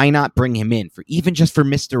 Why not bring him in for even just for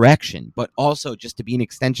misdirection, but also just to be an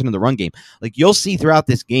extension of the run game? Like you'll see throughout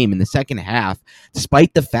this game in the second half,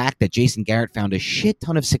 despite the fact that Jason Garrett found a shit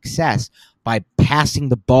ton of success by passing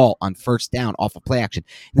the ball on first down off of play action.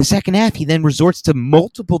 In the second half, he then resorts to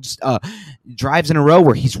multiple drives in a row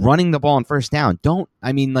where he's running the ball on first down. Come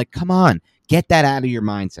on. Get that out of your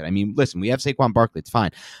mindset. I mean, listen, we have Saquon Barkley. It's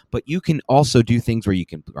fine. But you can also do things where you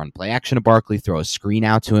can run play action to Barkley, throw a screen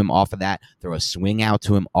out to him off of that, throw a swing out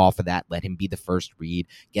to him off of that, let him be the first read,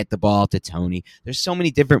 get the ball to Toney. There's so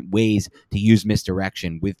many different ways to use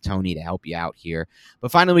misdirection with Toney to help you out here.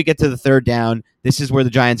 But finally, we get to the third down. This is where the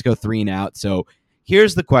Giants go 3 and out. So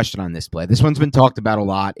here's the question on this play. This one's been talked about a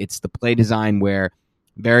lot. It's the play design where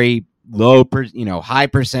very high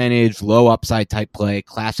percentage, low upside type play,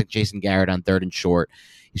 classic Jason Garrett on 3rd and short.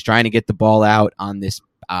 He's trying to get the ball out on this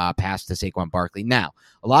pass to Saquon Barkley. Now,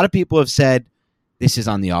 a lot of people have said this is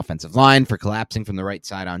on the offensive line for collapsing from the right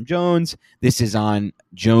side on Jones. This is on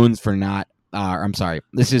Jones for not.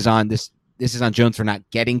 This is on Jones for not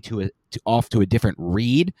getting off to a different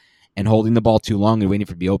read and holding the ball too long and waiting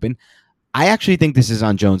for it to be open. I actually think this is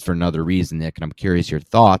on Jones for another reason, Nick, and I'm curious your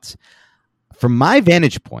thoughts. From my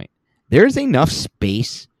vantage point, there's enough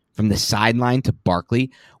space from the sideline to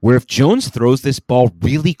Barkley where if Jones throws this ball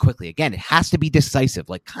really quickly, again, it has to be decisive,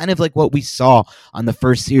 kind of like what we saw on the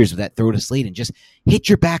first series with that throw to Slayton. Just hit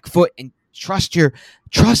your back foot and trust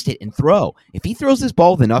it and throw. If he throws this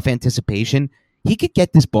ball with enough anticipation, he could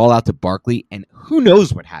get this ball out to Barkley, and who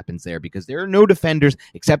knows what happens there because there are no defenders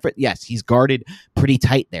except for, yes, he's guarded pretty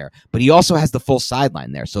tight there, but he also has the full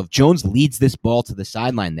sideline there. So if Jones leads this ball to the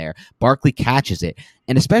sideline there, Barkley catches it,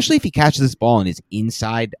 and especially if he catches this ball on his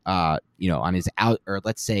inside, on his out, or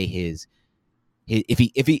let's say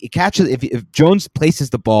if Jones places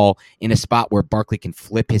the ball in a spot where Barkley can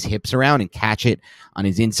flip his hips around and catch it on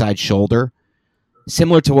his inside shoulder,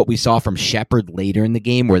 similar to what we saw from Shepard later in the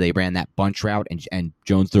game where they ran that bunch route and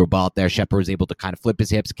Jones threw a ball out there. Shepard was able to kind of flip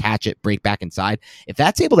his hips, catch it, break back inside. If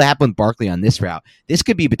that's able to happen with Barkley on this route, this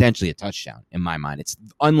could be potentially a touchdown in my mind. It's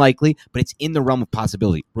unlikely, but it's in the realm of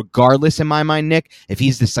possibility. Regardless, in my mind, Nick, if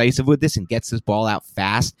he's decisive with this and gets this ball out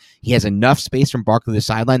fast, he has enough space from Barkley to the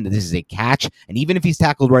sideline that this is a catch. And even if he's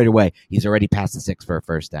tackled right away, he's already past the 6 for a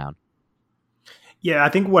first down. Yeah, I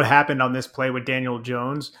think what happened on this play with Daniel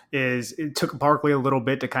Jones is it took Barkley a little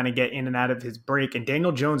bit to kind of get in and out of his break. And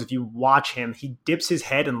Daniel Jones, if you watch him, he dips his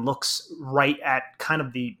head and looks right at kind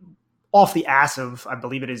of off the ass of, I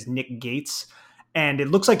believe it is Nick Gates. And it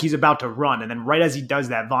looks like he's about to run. And then right as he does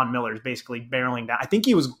that, Von Miller is basically barreling down. I think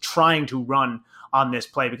he was trying to run on this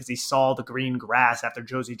play because he saw the green grass after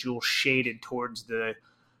Josey Jewell shaded towards the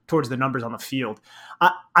numbers on the field.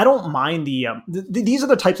 I don't mind these are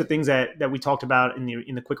the types of things that we talked about in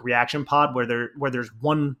the quick reaction pod where there's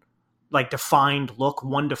one defined look,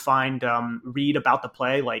 one defined read about the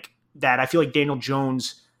play like that. I feel like Daniel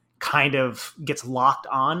Jones kind of gets locked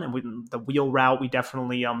on, and with the wheel route, we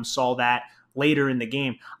definitely saw that later in the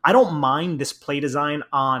game. I don't mind this play design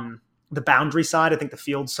on the boundary side. I think the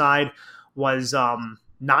field side was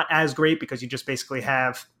not as great because you just basically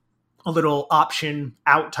have a little option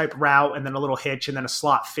out type route and then a little hitch and then a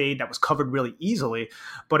slot fade that was covered really easily.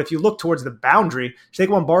 But if you look towards the boundary,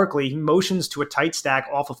 Saquon Barkley, he motions to a tight stack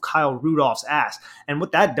off of Kyle Rudolph's ass. And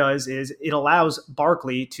what that does is it allows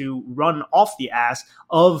Barkley to run off the ass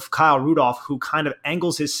of Kyle Rudolph, who kind of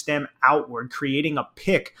angles his stem outward, creating a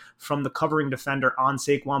pick from the covering defender on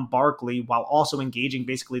Saquon Barkley while also engaging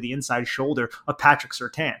basically the inside shoulder of Patrick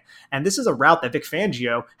Surtain. And this is a route that Vic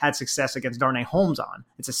Fangio had success against Darnay Holmes on.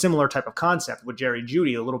 It's a similar type of concept with Jerry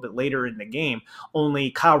Jeudy a little bit later in the game, only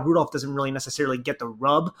Kyle Rudolph doesn't really necessarily get the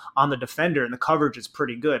rub on the defender, and the coverage is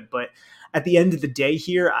pretty good. But at the end of the day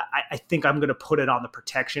here, I think I'm going to put it on the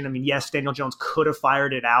protection. I mean, yes, Daniel Jones could have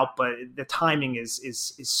fired it out, but the timing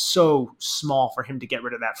is so small for him to get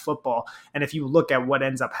rid of that football. And if you look at what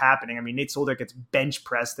ends up happening, I mean, Nate Solder gets bench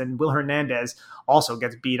pressed, and Will Hernandez also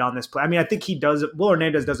gets beat on this play. I mean, I think Will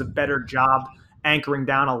Hernandez does a better job anchoring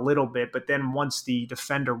down a little bit, but then once the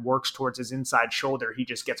defender works towards his inside shoulder, he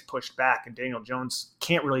just gets pushed back, and Daniel Jones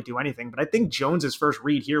can't really do anything. But I think Jones's first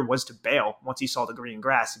read here was to bail once he saw the green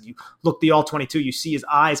grass. If you look the all-22, you see his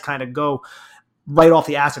eyes kind of go right off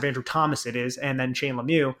the ass of Andrew Thomas it is, and then Shane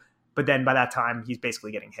Lemieux, but then by that time, he's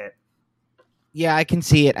basically getting hit. Yeah, I can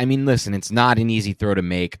see it. I mean, listen, it's not an easy throw to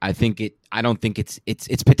make. I don't think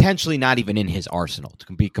it's potentially not even in his arsenal,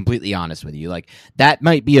 to be completely honest with you. Like, that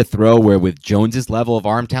might be a throw where with Jones's level of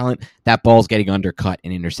arm talent, that ball's getting undercut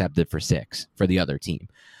and intercepted for 6 for the other team.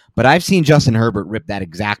 But I've seen Justin Herbert rip that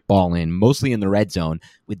exact ball in, mostly in the red zone,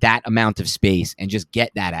 with that amount of space and just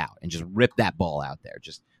get that out and just rip that ball out there.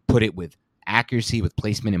 Just put it with accuracy, with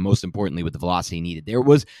placement, and most importantly with the velocity needed. There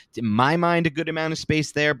was, in my mind, a good amount of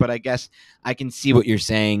space there, but I guess I can see what you're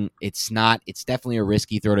saying. It's definitely a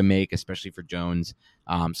risky throw to make, especially for Jones.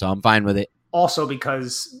 So I'm fine with it. Also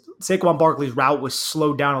because Saquon Barkley's route was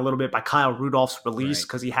slowed down a little bit by Kyle Rudolph's release,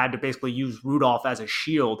 because he had to basically use Rudolph as a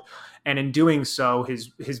shield. And in doing so, his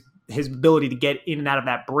ability to get in and out of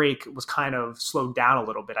that break was kind of slowed down a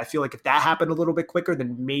little bit. I feel like if that happened a little bit quicker,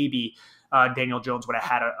 then maybe Daniel Jones would have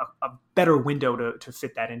had a better window to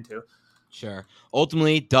fit that into. Sure.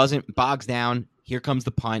 Ultimately, bogs down. Here comes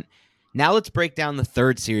the punt. Now let's break down the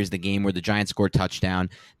third series of the game where the Giants scored touchdown.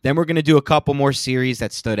 Then we're going to do a couple more series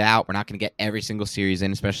that stood out. We're not going to get every single series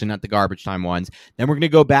in, especially not the garbage time ones. Then we're going to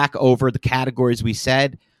go back over the categories we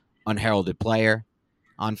said: unheralded player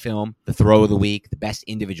on film, the throw of the week, the best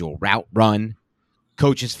individual route run,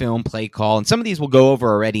 coach's film, play call. And some of these we'll go over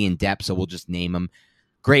already in depth, so we'll just name them.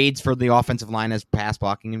 Grades for the offensive line as pass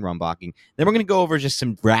blocking and run blocking. Then we're going to go over just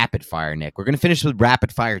some rapid fire, Nick. We're going to finish with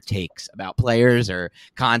rapid fire takes about players or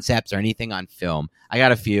concepts or anything on film. I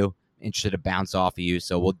got a few interested to bounce off of you,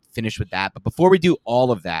 so we'll finish with that. But before we do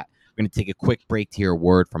all of that, we're going to take a quick break to hear a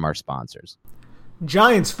word from our sponsors.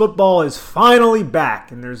 Giants football is finally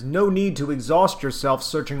back, and there's no need to exhaust yourself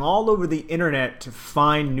searching all over the internet to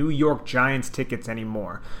find New York Giants tickets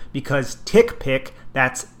anymore. Because TickPick,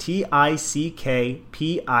 that's TickPick,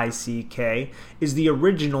 is the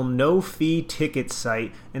original no-fee ticket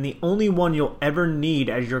site and the only one you'll ever need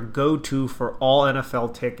as your go-to for all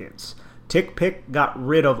NFL tickets. TickPick got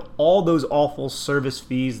rid of all those awful service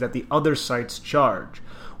fees that the other sites charge,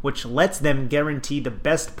 which lets them guarantee the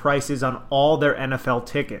best prices on all their NFL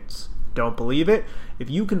tickets. Don't believe it? If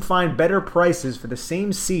you can find better prices for the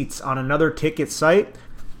same seats on another ticket site,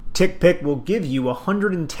 TickPick will give you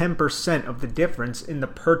 110% of the difference in the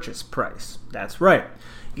purchase price. That's right.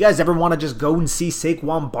 You guys ever want to just go and see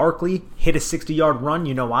Saquon Barkley hit a 60-yard run?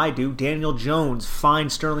 You know I do. Daniel Jones,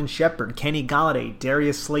 find Sterling Shepard, Kenny Golladay,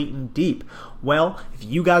 Darius Slayton deep. Well, if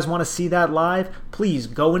you guys want to see that live, please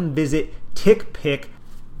go and visit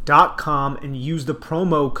TickPick.com and use the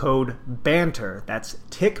promo code BANTER. That's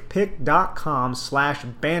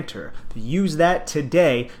tickpick.com/banter. If you use that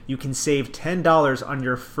today, you can save $10 on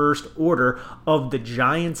your first order of the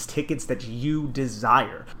Giants tickets that you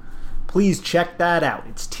desire. Please check that out.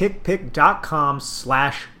 It's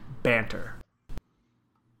tickpick.com/banter.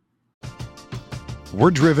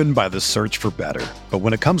 We're driven by the search for better. But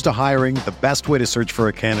when it comes to hiring, the best way to search for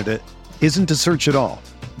a candidate isn't to search at all.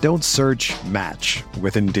 Don't search, match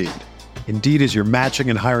with Indeed. Indeed is your matching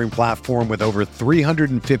and hiring platform with over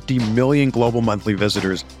 350 million global monthly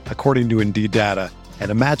visitors, according to Indeed data,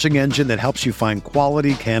 and a matching engine that helps you find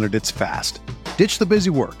quality candidates fast. Ditch the busy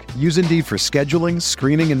work. Use Indeed for scheduling,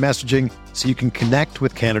 screening, and messaging so you can connect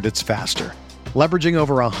with candidates faster. Leveraging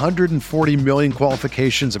over 140 million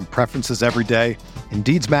qualifications and preferences every day,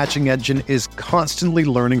 Indeed's matching engine is constantly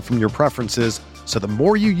learning from your preferences, so the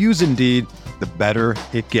more you use Indeed, the better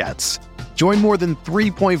it gets. Join more than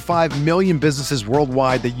 3.5 million businesses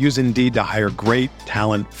worldwide that use Indeed to hire great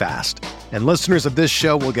talent fast. And listeners of this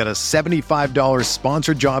show will get a $75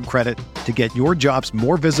 sponsored job credit to get your jobs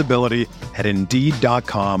more visibility at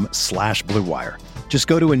Indeed.com/Blue Wire. Just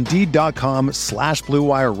go to Indeed.com/Blue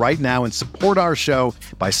Wire right now and support our show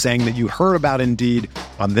by saying that you heard about Indeed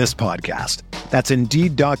on this podcast. That's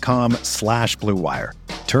Indeed.com/Blue Wire.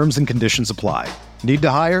 Terms and conditions apply. Need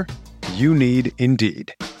to hire? You need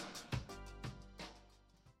Indeed.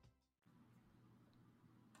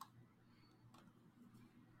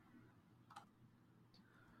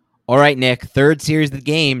 All right, Nick, third series of the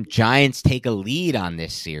game. Giants take a lead on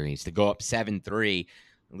this series to go up 7-3.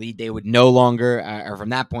 Lead they would no longer, or from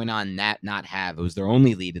that point on, not have. It was their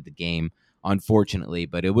only lead of the game, unfortunately,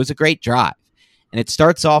 but it was a great drive. And it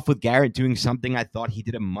starts off with Garrett doing something I thought he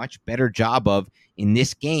did a much better job of in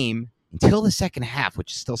this game until the second half,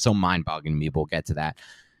 which is still so mind-boggling to me. We'll get to that.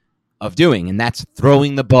 Of doing, and that's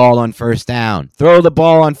throwing the ball on first down. Throw the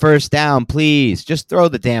ball on first down, please. Just throw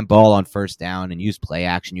the damn ball on first down and use play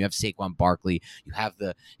action. You have Saquon Barkley. You have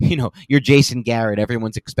you're Jason Garrett.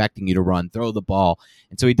 Everyone's expecting you to run. Throw the ball.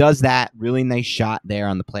 And so he does that. Really nice shot there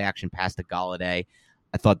on the play action pass to Golladay.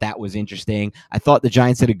 I thought that was interesting. I thought the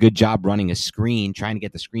Giants did a good job running a screen, trying to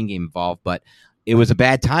get the screen game involved, but it was a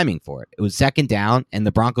bad timing for it. It was second down, and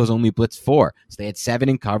the Broncos only blitzed 4. So they had 7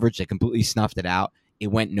 in coverage. They completely snuffed it out.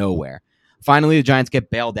 It went nowhere. Finally, the Giants get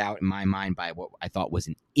bailed out, in my mind, by what I thought was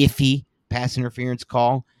an iffy pass interference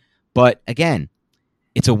call. But again,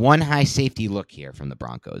 it's a one high safety look here from the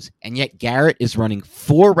Broncos. And yet Garrett is running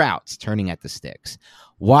 4 routes turning at the sticks.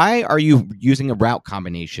 Why are you using a route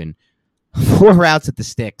combination, 4 routes at the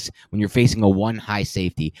sticks, when you're facing a one high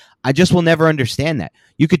safety? I just will never understand that.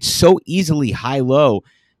 You could so easily high-low.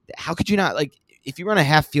 How could you not, if you run a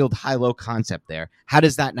half-field high-low concept there, how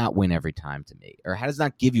does that not win every time to me? Or how does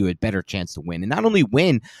that give you a better chance to win? And not only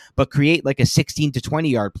win, but create like a 16 to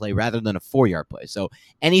 20-yard play rather than a 4-yard play. So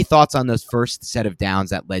any thoughts on those first set of downs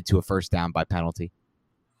that led to a first down by penalty?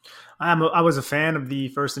 I was a fan of the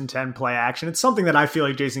 1st and 10 play action. It's something that I feel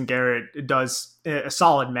like Jason Garrett does in a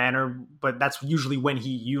solid manner, but that's usually when he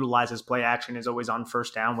utilizes play action, is always on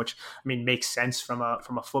first down, which makes sense from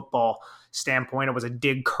a football standpoint. It was a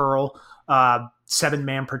dig curl,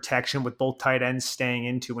 7-man protection with both tight ends staying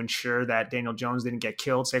in to ensure that Daniel Jones didn't get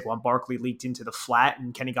killed. Saquon Barkley leaked into the flat,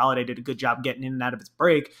 and Kenny Golladay did a good job getting in and out of his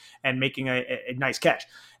break and making a nice catch.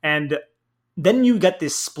 And then you get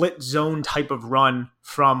this split zone type of run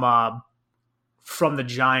from the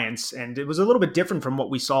Giants, and it was a little bit different from what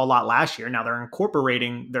we saw a lot last year. Now they're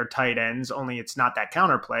incorporating their tight ends, only it's not that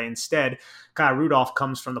counterplay. Instead, Kyle Rudolph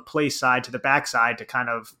comes from the play side to the backside to kind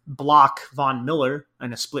of block Von Miller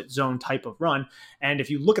in a split zone type of run. And if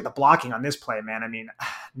you look at the blocking on this play, man,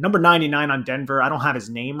 number 99 on Denver, I don't have his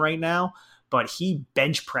name right now, but he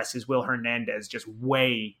bench presses Will Hernandez just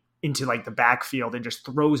way into the backfield and just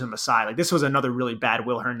throws him aside. This was another really bad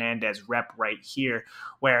Will Hernandez rep right here,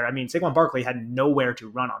 where Saquon Barkley had nowhere to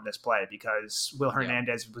run on this play because Will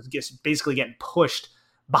Hernandez was just basically getting pushed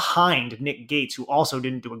behind Nick Gates, who also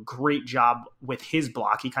didn't do a great job with his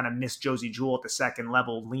block. He kind of missed Josie Jewell at the second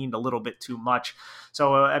level, leaned a little bit too much.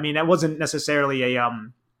 So that wasn't necessarily a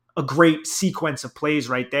great sequence of plays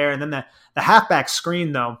right there. And then the halfback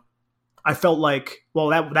screen, though, I felt like, well,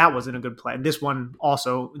 that wasn't a good play. And this one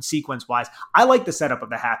also, sequence-wise, I like the setup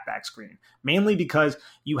of the halfback screen, mainly because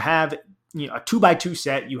you have a 2x2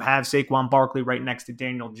 set. You have Saquon Barkley right next to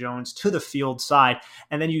Daniel Jones to the field side,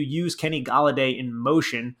 and then you use Kenny Golladay in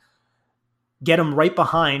motion, get him right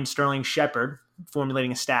behind Sterling Shepard,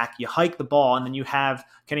 formulating a stack. You hike the ball, and then you have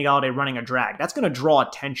Kenny Golladay running a drag. That's going to draw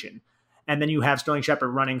attention. And then you have Sterling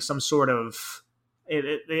Shepard running some sort of...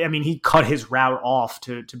 he cut his route off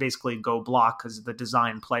to basically go block because the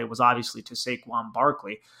design play was obviously to Saquon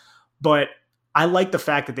Barkley. But I like the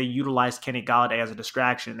fact that they utilized Kenny Golladay as a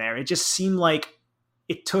distraction there. It just seemed like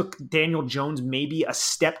it took Daniel Jones maybe a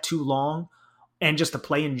step too long, and just the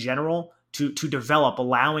play in general to develop,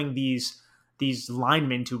 allowing these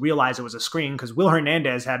linemen to realize it was a screen, because Will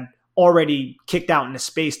Hernandez had already kicked out into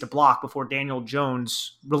space to block before Daniel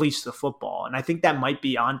Jones released the football. And I think that might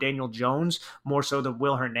be on Daniel Jones more so than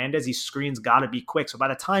Will Hernandez. These screens got to be quick. So by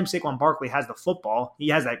the time Saquon Barkley has the football, he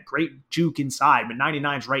has that great juke inside, but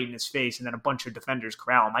 99's right in his face, and then a bunch of defenders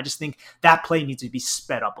corral him. I just think that play needs to be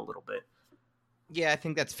sped up a little bit. Yeah, I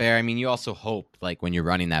think that's fair. You also hope, when you're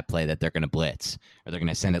running that play, that they're going to blitz, or they're going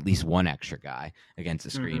to send at least one extra guy against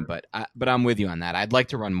the screen. Mm-hmm. But I'm with you on that. I'd like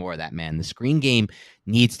to run more of that, man. The screen game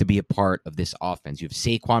needs to be a part of this offense. You have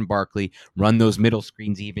Saquon Barkley, run those middle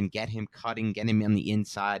screens even, get him cutting, get him on the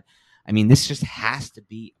inside. This just has to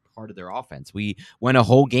be part of their offense. We went a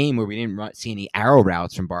whole game where we didn't see any arrow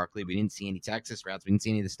routes from Barkley. We didn't see any Texas routes. We didn't see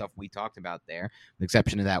any of the stuff we talked about there, with the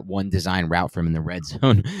exception of that one design route from in the red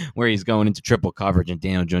zone where he's going into triple coverage and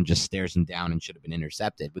Daniel Jones just stares him down and should have been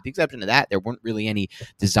intercepted. With the exception of that, there weren't really any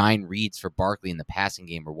design reads for Barkley in the passing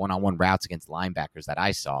game or one-on-one routes against linebackers that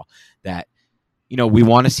I saw that, we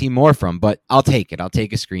want to see more from. But I'll take it. I'll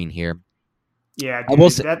take a screen here. Yeah, I will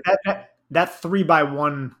say that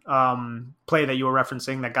 3x1 play that you were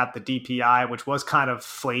referencing that got the DPI, which was kind of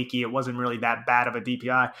flaky. It wasn't really that bad of a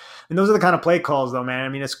DPI. And those are the kind of play calls, though,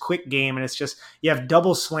 man. It's a quick game, and it's just you have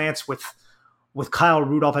double slants with with Kyle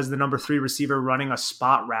Rudolph as the number 3 receiver running a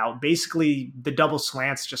spot route, basically the double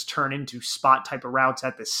slants just turn into spot type of routes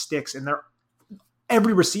at the sticks, and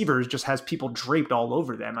every receiver just has people draped all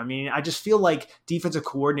over them. I mean, I just feel like defensive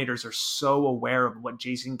coordinators are so aware of what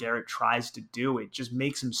Jason Garrett tries to do. It just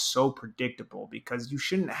makes him so predictable, because you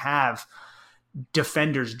shouldn't have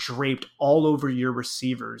defenders draped all over your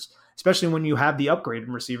receivers, especially when you have the upgraded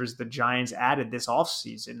receivers the Giants added this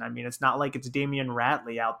offseason. I mean, it's not like it's Damian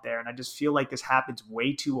Ratley out there, and I just feel like this happens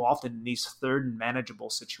way too often in these third and manageable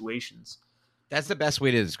situations. That's the best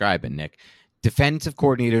way to describe it, Nick. Defensive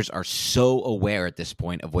coordinators are so aware at this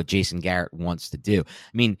point of what Jason Garrett wants to do.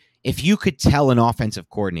 I mean, if you could tell an offensive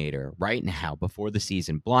coordinator right now before the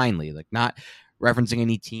season blindly, like not referencing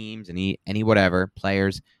any teams, any whatever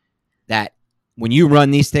players, that when you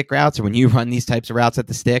run these stick routes or when you run these types of routes at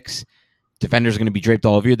the sticks, defenders are going to be draped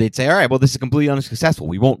all over you. They'd say, all right, well, this is completely unsuccessful.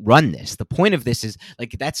 We won't run this. The point of this is,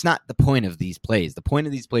 like, that's not the point of these plays. The point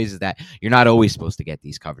of these plays is that you're not always supposed to get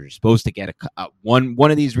these covers. You're supposed to get one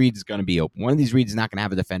of these reads is going to be open. One of these reads is not going to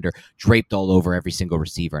have a defender draped all over every single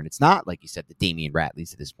receiver. And it's not, like you said, the Damian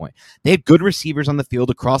Ratleys at this point. They had good receivers on the field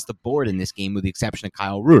across the board in this game, with the exception of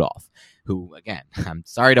Kyle Rudolph, who, again, I'm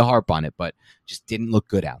sorry to harp on it, but just didn't look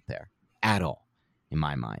good out there at all, in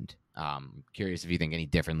my mind. Curious if you think any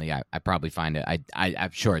differently. I probably find it.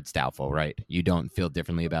 I'm sure it's doubtful, right? You don't feel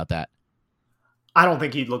differently about that? I don't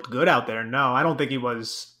think he looked good out there. No, I don't think he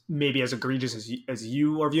was maybe as egregious as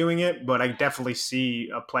you are viewing it, but I definitely see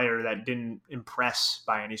a player that didn't impress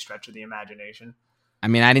by any stretch of the imagination. I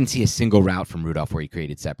mean, I didn't see a single route from Rudolph where he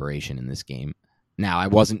created separation in this game. Now, I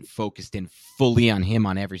wasn't focused in fully on him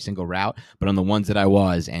on every single route, but on the ones that I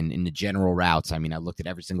was, and in the general routes, I mean, I looked at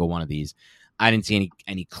every single one of these. I didn't see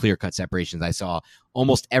any clear-cut separations. I saw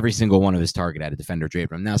almost every single one of his target had a defender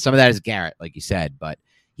draped him. Now, some of that is Garrett, like you said, but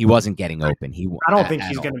he wasn't getting open. I don't think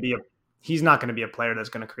he's not going to be a player that's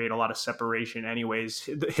going to create a lot of separation anyways.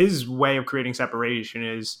 His way of creating separation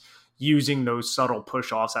is using those subtle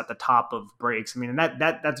push-offs at the top of breaks. I mean, and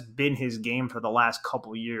that's been his game for the last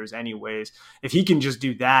couple of years anyways. If he can just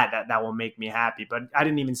do that will make me happy. But I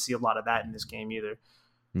didn't even see a lot of that in this game either.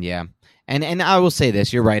 Yeah. And I will say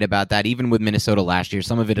this, you're right about that. Even with Minnesota last year,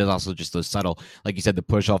 some of it is also just those subtle, like you said, the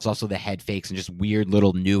push-offs, also the head fakes and just weird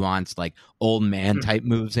little nuanced, like old man type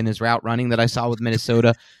moves in his route running that I saw with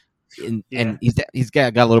Minnesota. And he's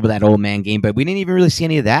got a little bit of that old man game, but we didn't even really see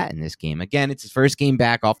any of that in this game. Again, it's his first game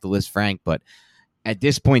back off the list, Frank, but at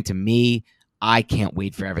this point, to me, I can't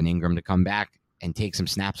wait for Evan Ingram to come back and take some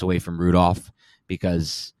snaps away from Rudolph,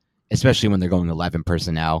 because especially when they're going 11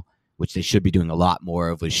 personnel, which they should be doing a lot more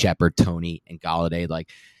of with Shepard, Toney, and Golladay. Like,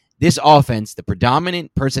 this offense, the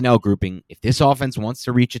predominant personnel grouping, if this offense wants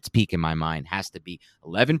to reach its peak, in my mind, has to be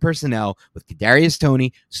 11 personnel with Kadarius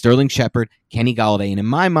Toney, Sterling Shepard, Kenny Golladay. And in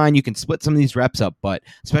my mind, you can split some of these reps up, but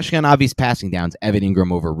especially on obvious passing downs, Evan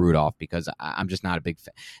Ingram over Rudolph, because I'm just not a big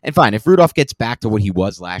fan. And fine, if Rudolph gets back to what he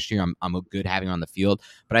was last year, I'm a good having on the field.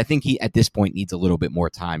 But I think he, at this point, needs a little bit more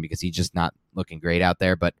time because he's just not looking great out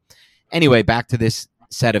there. But anyway, back to this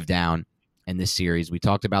set of down in this series. We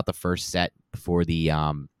talked about the first set before the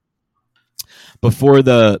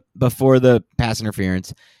pass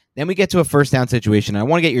interference. Then we get to a first down situation. I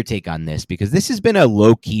want to get your take on this, because this has been a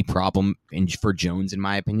low-key problem for Jones, in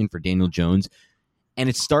my opinion, for Daniel Jones, and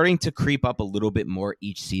it's starting to creep up a little bit more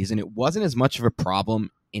each season. It wasn't as much of a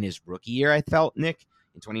problem in his rookie year, I felt, Nick,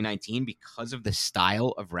 in 2019, because of the style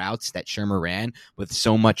of routes that Shurmur ran with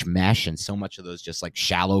so much mesh and so much of those just like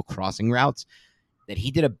shallow crossing routes, that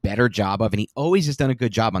he did a better job of, and he always has done a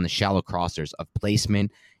good job on the shallow crossers of placement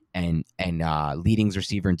and leading his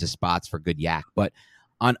receiver into spots for good yak. But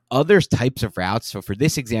on other types of routes, so for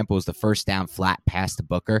this example is the first down flat pass to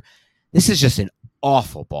Booker, this is just an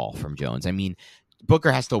awful ball from Jones. I mean,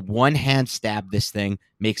 Booker has to one-hand stab this thing,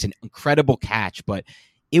 makes an incredible catch, but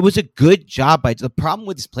it was a good job the problem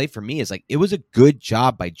with this play for me is, like, it was a good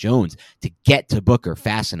job by Jones to get to Booker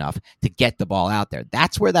fast enough to get the ball out there.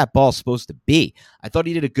 That's where that ball's supposed to be. I thought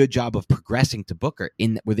he did a good job of progressing to Booker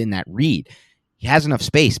within that read. He has enough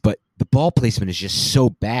space, but the ball placement is just so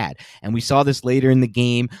bad. And we saw this later in the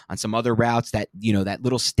game on some other routes that, that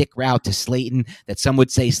little stick route to Slayton that some would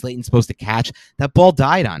say Slayton's supposed to catch. That ball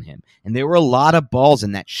died on him. And there were a lot of balls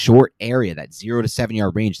in that short area, that 0 to 7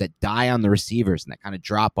 yard range, that die on the receivers and that kind of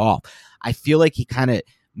drop off. I feel like he kind of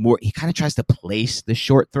tries to place the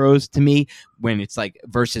short throws to me, when it's like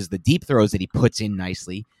versus the deep throws that he puts in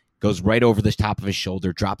nicely, goes right over the top of his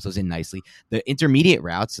shoulder, drops those in nicely. The intermediate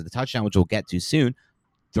routes, the touchdown, which we'll get to soon,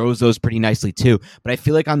 throws those pretty nicely too. But I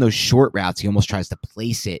feel like on those short routes, he almost tries to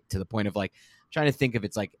place it to the point of, like, trying to think of,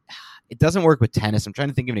 it's like, it doesn't work with tennis. I'm trying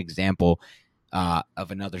to think of an example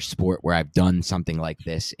of another sport where I've done something like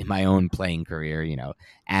this in my own playing career,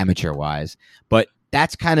 amateur wise. But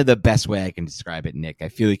that's kind of the best way I can describe it, Nick. I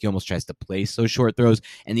feel like he almost tries to place those short throws,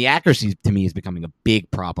 and the accuracy to me is becoming a big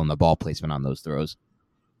problem, the ball placement on those throws.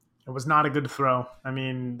 It was not a good throw. I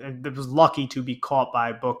mean, it was lucky to be caught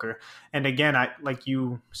by Booker. And again, like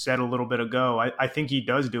you said a little bit ago, I think he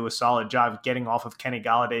does do a solid job getting off of Kenny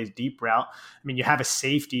Galladay's deep route. I mean, you have a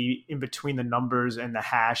safety in between the numbers and the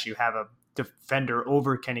hash. You have a defender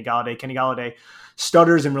over Kenny Galladay. Kenny Galladay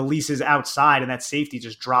stutters and releases outside, and that safety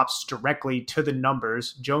just drops directly to the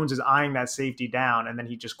numbers. Jones is eyeing that safety down, and then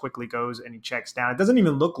he just quickly goes and he checks down. It doesn't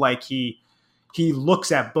even look like he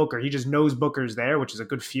looks at Booker. He just knows Booker's there, which is a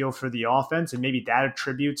good feel for the offense, and maybe that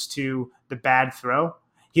attributes to the bad throw.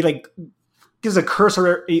 He gives a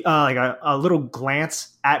cursor, a little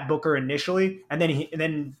glance at Booker initially, and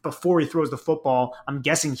then before he throws the football, I'm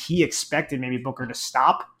guessing he expected maybe Booker to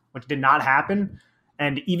stop, which did not happen.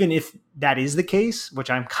 And even if that is the case, which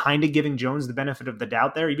I'm kind of giving Jones the benefit of the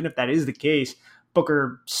doubt there, even if that is the case,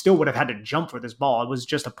 Booker still would have had to jump for this ball. It was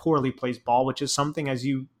just a poorly placed ball, which is something, as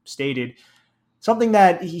you stated, something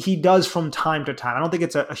that he does from time to time. I don't think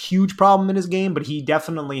it's a huge problem in his game, but he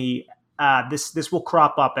definitely, this will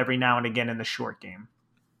crop up every now and again in the short game.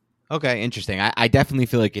 Okay, interesting. I definitely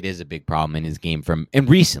feel like it is a big problem in his game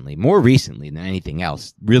more recently than anything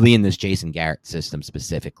else, really in this Jason Garrett system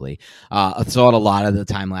specifically. I saw it a lot of the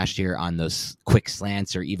time last year on those quick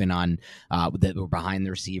slants or even on that were behind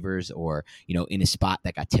the receivers or, in a spot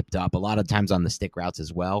that got tipped up. A lot of times on the stick routes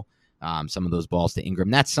as well. Some of those balls to Ingram.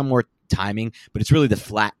 That's some more timing, but it's really the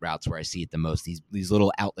flat routes where I see it the most, these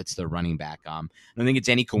little outlets to the running back. I don't think it's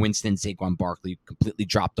any coincidence Saquon Barkley completely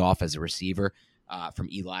dropped off as a receiver from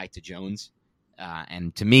Eli to Jones.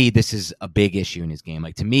 And to me, this is a big issue in his game.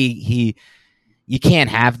 Like, to me, you can't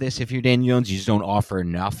have this if you're Daniel Jones. You just don't offer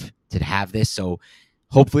enough to have this. So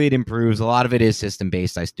hopefully it improves. A lot of it is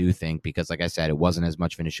system-based, I do think, because like I said, it wasn't as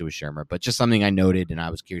much of an issue with Shermer, but just something I noted and I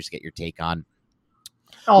was curious to get your take on.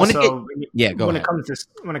 Also, when it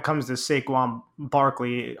comes to Saquon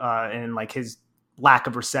Barkley and like his lack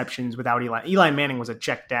of receptions without Eli Manning was a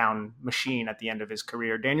check down machine at the end of his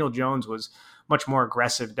career. Daniel Jones was much more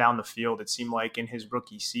aggressive down the field, it seemed like, in his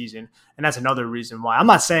rookie season. And that's another reason why. I'm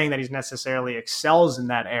not saying that he's necessarily excels in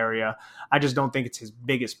that area. I just don't think it's his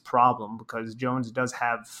biggest problem because Jones does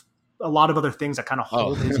have a lot of other things that kind of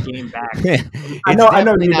hold his game back. I know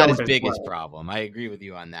not his biggest problem. I agree with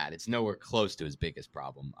you on that. It's nowhere close to his biggest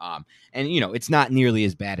problem. And it's not nearly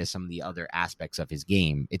as bad as some of the other aspects of his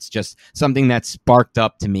game. It's just something that sparked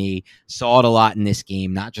up to me, saw it a lot in this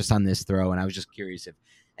game, not just on this throw. And I was just curious if,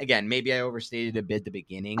 again, maybe I overstated a bit at the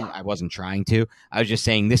beginning. I wasn't trying to. I was just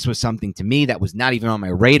saying this was something to me that was not even on my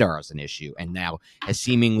radar as an issue and now has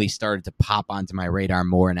seemingly started to pop onto my radar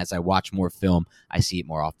more. And as I watch more film, I see it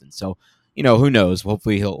more often. So, who knows?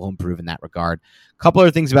 Hopefully he'll improve in that regard. A couple other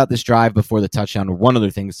things about this drive before the touchdown, or one other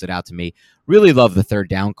thing that stood out to me. Really love the third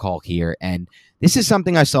down call here. And this is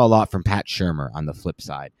something I saw a lot from Pat Shurmur on the flip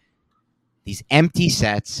side. These empty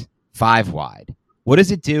sets, 5 wide. What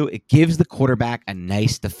does it do? It gives the quarterback a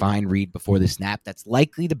nice defined read before the snap that's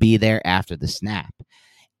likely to be there after the snap.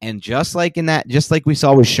 And just like we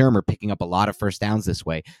saw with Shurmur picking up a lot of first downs this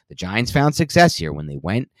way, the Giants found success here when they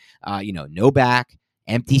went, no back,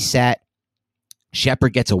 empty set.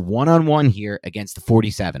 Shepard gets a one-on-one here against the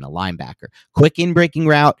 47, a linebacker. Quick in-breaking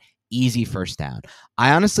route, easy first down.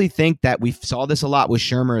 I honestly think that we saw this a lot with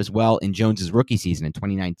Shurmur as well in Jones's rookie season in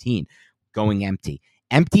 2019, going empty.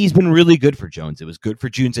 Empty has been really good for Jones. It was good for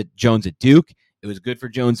Jones at Duke. It was good for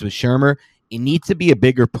Jones with Shurmur. It needs to be a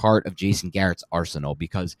bigger part of Jason Garrett's arsenal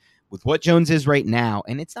because with what Jones is right now,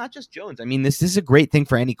 and it's not just Jones. I mean, this is a great thing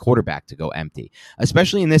for any quarterback to go empty,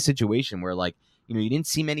 especially in this situation where, you didn't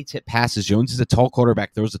see many tip passes. Jones is a tall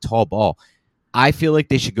quarterback, throws a tall ball. I feel like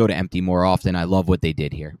they should go to empty more often. I love what they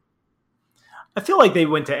did here. I feel like they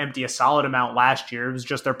went to empty a solid amount last year. It was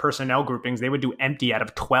just their personnel groupings. They would do empty out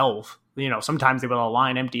of 12. Sometimes they would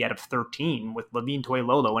align empty out of 13 with Levine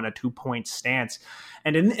Toilolo in a 2-point stance.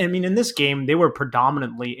 And in this game, they were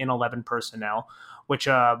predominantly in 11 personnel, which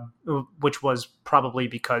was probably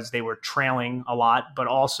because they were trailing a lot, but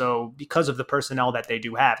also because of the personnel that they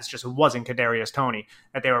do have. It's just it wasn't Kadarius Toney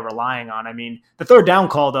that they were relying on. I mean, the third down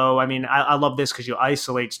call, though, I love this because you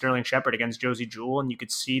isolate Sterling Shepard against Josie Jewell, and you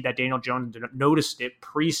could see that Daniel Jones noticed it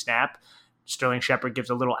pre-snap. Sterling Shepard gives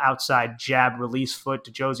a little outside jab release foot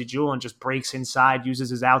to Josie Jewell and just breaks inside, uses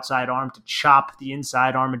his outside arm to chop the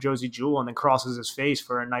inside arm of Josie Jewell and then crosses his face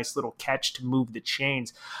for a nice little catch to move the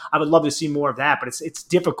chains. I would love to see more of that, but it's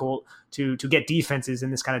difficult to get defenses in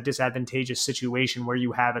this kind of disadvantageous situation where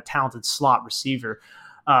you have a talented slot receiver.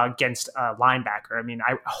 against a linebacker. I mean,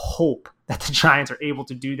 I hope that the Giants are able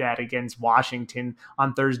to do that against Washington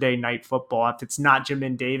on Thursday Night Football. If it's not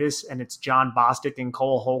Jamin Davis and it's John Bostic and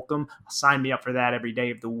Cole Holcomb, sign me up for that every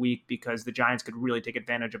day of the week, because the Giants could really take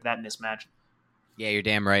advantage of that mismatch. Yeah, you're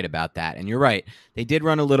damn right about that. And you're right. They did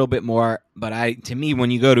run a little bit more, but to me,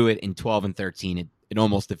 when you go to it in 12 and 13, it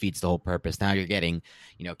almost defeats the whole purpose. Now you're getting,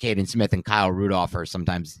 Caden Smith and Kyle Rudolph are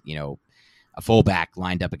sometimes, a fullback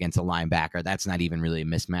lined up against a linebacker. That's not even really a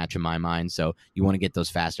mismatch in my mind. So you want to get those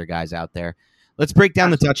faster guys out there. Let's break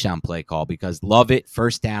down the touchdown play call, because love it.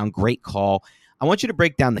 First down, great call. I want you to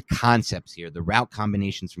break down the concepts here, the route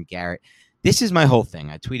combinations from Garrett. This is my whole thing.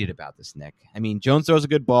 I tweeted about this, Nick. I mean, Jones throws a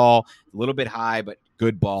good ball, a little bit high, but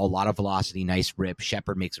good ball, a lot of velocity, nice rip.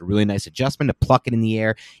 Shepard makes a really nice adjustment to pluck it in the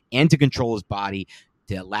air and to control his body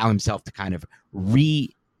to allow himself to kind of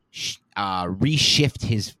reshift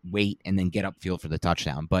his weight and then get upfield for the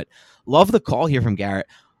touchdown. But love the call here from Garrett.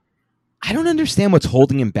 I don't understand what's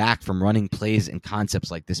holding him back from running plays and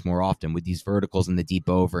concepts like this more often, with these verticals and the deep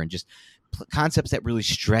over and just concepts that really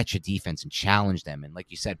stretch a defense and challenge them. And like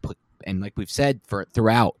you said, like we've said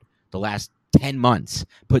throughout the last 10 months,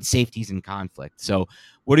 put safeties in conflict. So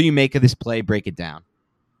what do you make of this play? Break it down.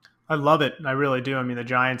 I love it. I really do. I mean, the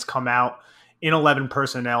Giants come out in 11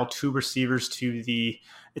 personnel, 2 receivers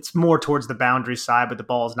it's more towards the boundary side, but the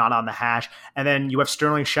ball is not on the hash. And then you have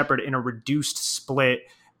Sterling Shepard in a reduced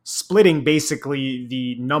splitting basically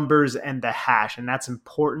the numbers and the hash, and that's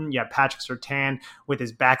important. You have Patrick Surtain with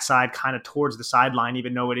his backside kind of towards the sideline,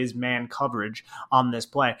 even though it is man coverage on this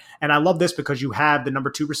play. And I love this because you have the number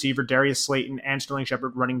 2 receiver, Darius Slayton, and Sterling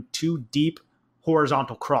Shepard running 2 deep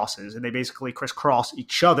horizontal crosses, and they basically crisscross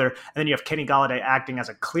each other. And then you have Kenny Golladay acting as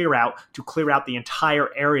a clear out to clear out the entire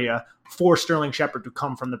area for Sterling Shepard to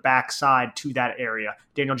come from the backside to that area.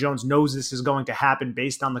 Daniel Jones knows this is going to happen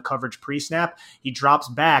based on the coverage pre-snap. He drops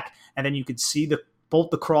back, and then you could see both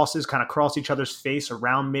the crosses kind of cross each other's face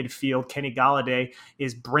around midfield. Kenny Golladay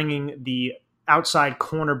is bringing the outside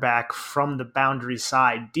cornerback from the boundary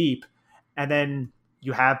side deep, and then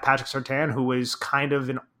you have Patrick Surtain, who is kind of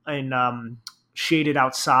in shaded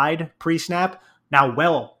outside pre-snap, now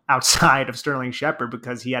well outside of Sterling Shepard,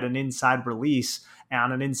 because he had an inside release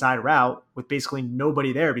on an inside route with basically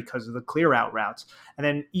nobody there because of the clear out routes. And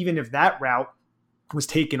then even if that route was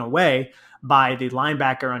taken away by the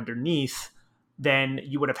linebacker underneath, then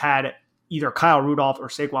you would have had either Kyle Rudolph or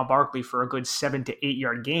Saquon Barkley for a good 7 to 8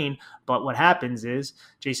 yard gain. But what happens is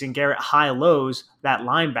Jason Garrett high-lows that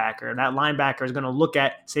linebacker, and that linebacker is going to look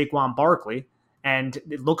at Saquon Barkley, and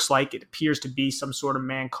it looks like it appears to be some sort of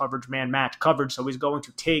man coverage, man match coverage. So he's going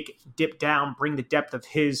to dip down, bring the depth of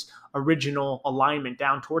his original alignment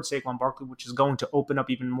down towards Saquon Barkley, which is going to open up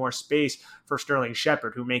even more space for Sterling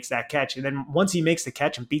Shepard, who makes that catch. And then once he makes the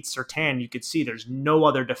catch and beats Surtain, you could see there's no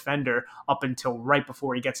other defender up until right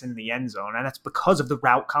before he gets into the end zone. And that's because of the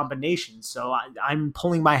route combination. So I'm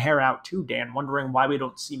pulling my hair out too, Dan, wondering why we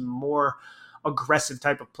don't see more aggressive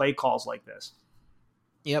type of play calls like this.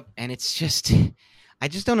 Yep, and it's just, I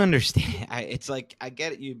just don't understand. It's like, I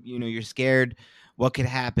get it. You're scared. What could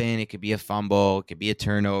happen? It could be a fumble. It could be a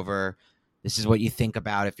turnover. This is what you think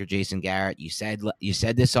about if you're Jason Garrett. You said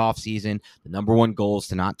this offseason, the number one goal is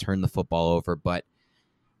to not turn the football over, but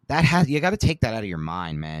you got to take that out of your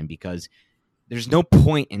mind, man, because there's no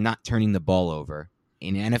point in not turning the ball over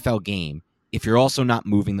in an NFL game if you're also not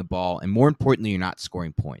moving the ball, and more importantly, you're not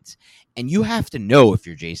scoring points. And you have to know, if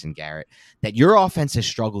you're Jason Garrett, that your offense has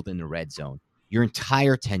struggled in the red zone your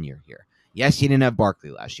entire tenure here. Yes, you didn't have Barkley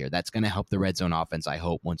last year. That's going to help the red zone offense, I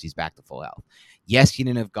hope, once he's back to full health. Yes, you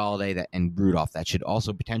didn't have Golladay and Rudolph. That should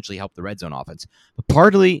also potentially help the red zone offense. But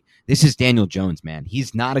partly, this is Daniel Jones, man.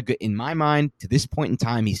 He's not a good, in my mind, to this point in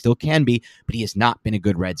time, he still can be, but he has not been a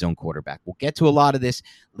good red zone quarterback. We'll get to a lot of this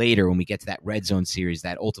later when we get to that red zone series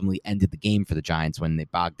that ultimately ended the game for the Giants when they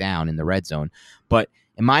bogged down in the red zone. But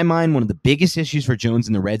in my mind, one of the biggest issues for Jones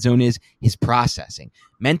in the red zone is his processing.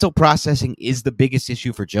 Mental processing is the biggest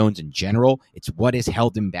issue for Jones in general. It's what has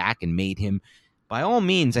held him back and made him, by all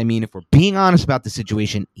means, I mean, if we're being honest about the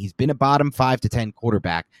situation, he's been a bottom 5 to 10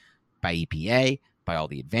 quarterback by EPA, by all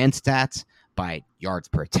the advanced stats, by yards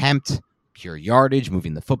per attempt, pure yardage,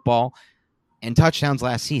 moving the football, and touchdowns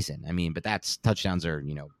last season. I mean, but touchdowns are,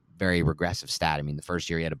 very regressive stat. I mean, the first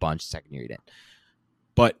year he had a bunch, the second year he didn't.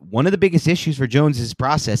 But one of the biggest issues for Jones is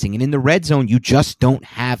processing. And in the red zone, you just don't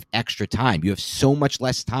have extra time. You have so much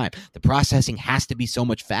less time. The processing has to be so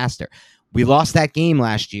much faster. We lost that game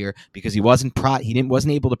last year because he wasn't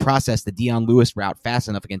able to process the Dion Lewis route fast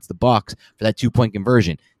enough against the Bucs for that 2-point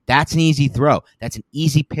conversion. That's an easy throw. That's an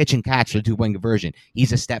easy pitch and catch for the two-point conversion.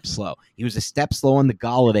 He's a step slow. He was a step slow on the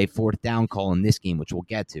Golladay fourth down call in this game, which we'll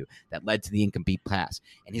get to, that led to the incomplete pass.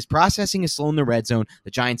 And his processing is slow in the red zone.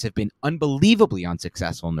 The Giants have been unbelievably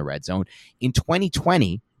unsuccessful in the red zone. In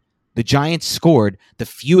 2020, the Giants scored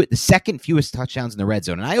the second fewest touchdowns in the red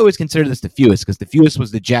zone. And I always consider this the fewest because the fewest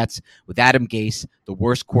was the Jets with Adam Gase, the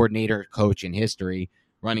worst coordinator coach in history,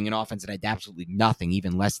 running an offense that had absolutely nothing,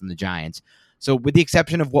 even less than the Giants. So with the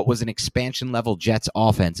exception of what was an expansion-level Jets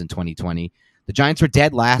offense in 2020, the Giants were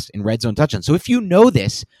dead last in red zone touchdowns. So if you know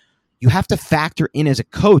this, you have to factor in as a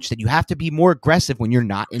coach that you have to be more aggressive when you're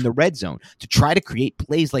not in the red zone to try to create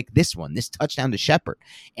plays like this one, this touchdown to Shepard,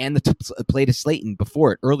 and the play to Slayton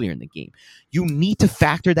before it earlier in the game. You need to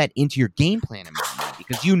factor that into your game plan in my mind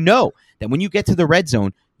because you know that when you get to the red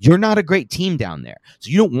zone, you're not a great team down there. So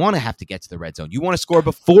you don't want to have to get to the red zone. You want to score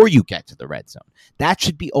before you get to the red zone. That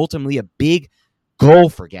should be ultimately a big goal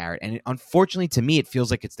for Garrett. And unfortunately, to me, it feels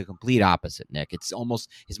like it's the complete opposite, Nick. It's almost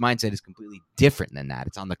his mindset is completely different than that.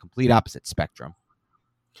 It's on the complete opposite spectrum.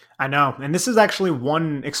 I know. And this is actually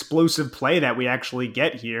one explosive play that we actually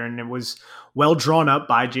get here. And it was well drawn up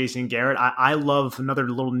by Jason Garrett. I love another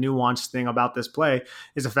little nuanced thing about this play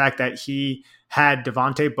is the fact that he had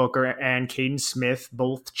Devontae Booker and Caden Smith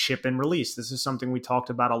both chip and release. This is something we talked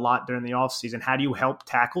about a lot during the offseason. How do you help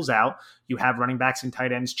tackles out? You have running backs and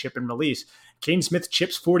tight ends chip and release. Caden Smith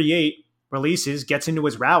chips 48, releases, gets into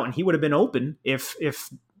his route, and he would have been open if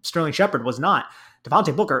Sterling Shepard was not.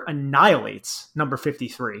 Devontae Booker annihilates number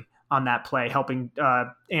 53 on that play, helping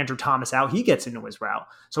Andrew Thomas out. He gets into his route.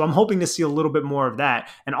 So I'm hoping to see a little bit more of that.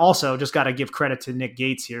 And also just got to give credit to Nick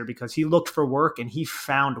Gates here because he looked for work and he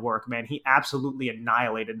found work, man. He absolutely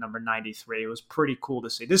annihilated number 93. It was pretty cool to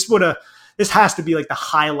see. This has to be like the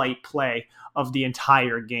highlight play of the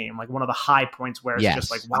entire game, like one of the high points where it's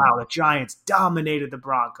just like, wow, the Giants dominated the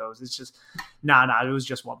Broncos. It's just, it was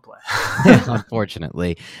just one play.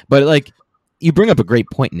 Unfortunately. But like, you bring up a great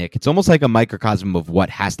point, Nick. It's almost like a microcosm of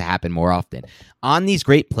what has to happen more often. On these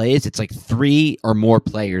great plays, it's like 3 or more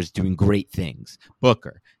players doing great things.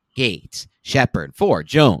 Booker, Gates, Shepard, 4,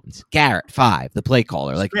 Jones, Garrett, 5, the play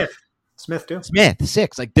caller. Like Smith too. Smith,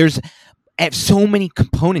 6. Like there's so many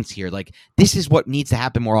components here. Like this is what needs to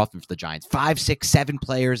happen more often for the Giants. 5, 6, 7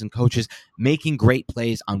 players and coaches making great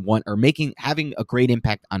plays on one or having a great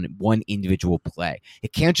impact on one individual play.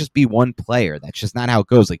 It can't just be one player. That's just not how it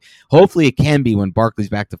goes. Like hopefully it can be when Barkley's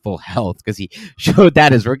back to full health because he showed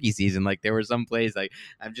that his rookie season. Like there were some plays like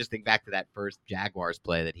I'm just thinking back to that first Jaguars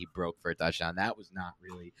play that he broke for a touchdown. That was not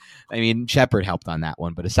really, I mean, Shepard helped on that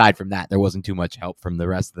one, but aside from that, there wasn't too much help from the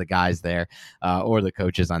rest of the guys there or the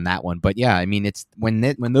coaches on that one. But yeah, I mean, it's when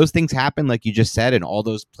those things happen, like you just said, and all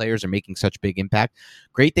those players are making such big impact,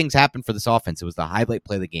 great things happen for this offense. It was the highlight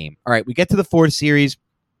play of the game. All right, we get to the 4th series.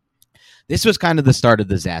 This was kind of the start of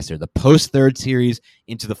the disaster, the post-3rd series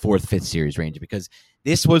into the 4th, 5th series range, because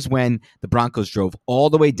this was when the Broncos drove all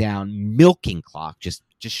the way down, milking clock, just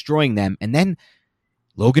destroying them, and then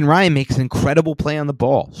Logan Ryan makes an incredible play on the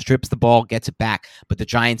ball, strips the ball, gets it back, but the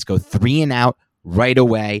Giants go 3 and out right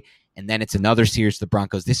away. And then it's another series to the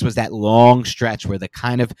Broncos. This was that long stretch where they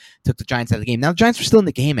kind of took the Giants out of the game. Now, the Giants were still in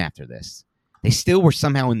the game after this. They still were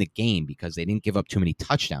somehow in the game because they didn't give up too many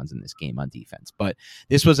touchdowns in this game on defense. But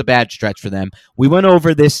this was a bad stretch for them. We went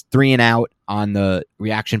over this 3 and out on the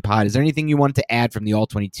reaction pod. Is there anything you wanted to add from the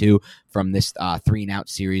All-22 from this 3 and out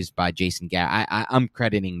series by Jason Garrett? I'm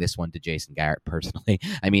crediting this one to Jason Garrett personally.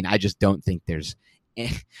 I mean, I just don't think there's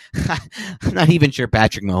I'm not even sure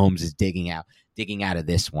Patrick Mahomes is digging out of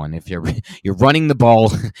this one. If you're running the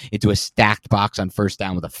ball into a stacked box on first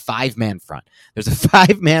down with a 5-man front, there's a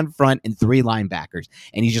 5-man front and 3 linebackers,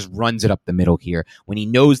 and he just runs it up the middle here when he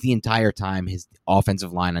knows the entire time his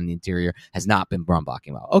offensive line on the interior has not been run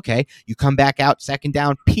blocking well. Okay, you come back out, second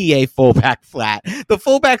down, PA fullback flat. The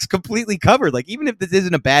fullback's completely covered. Like even if this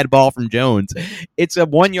isn't a bad ball from Jones, it's a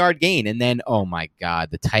 1-yard gain, and then oh my God,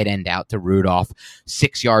 the tight end out to Rudolph,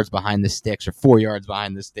 6 yards behind the sticks or 4 yards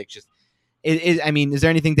behind the sticks. Just I mean, is there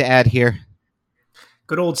anything to add here?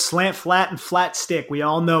 Good old slant flat and flat stick. We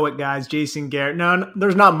all know it, guys. Jason Garrett. No,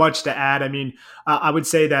 there's not much to add. I mean, I would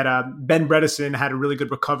say that Ben Bredeson had a really good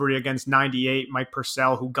recovery against 98, Mike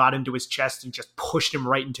Purcell, who got into his chest and just pushed him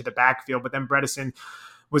right into the backfield. But then Bredeson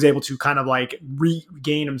was able to kind of like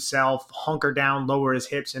regain himself, hunker down, lower his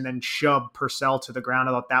hips, and then shove Purcell to the ground.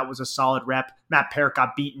 I thought that was a solid rep. Matt Parrott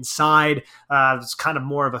got beat inside. It was kind of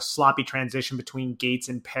more of a sloppy transition between Gates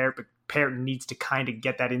and Parrott, but Parrott needs to kind of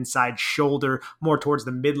get that inside shoulder more towards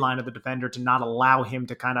the midline of the defender to not allow him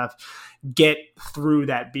to kind of get through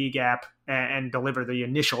that B gap and deliver the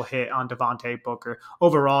initial hit on Devontae Booker.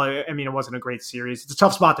 Overall, I mean, it wasn't a great series. It's a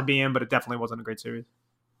tough spot to be in, but it definitely wasn't a great series.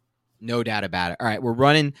 No doubt about it. All right, we're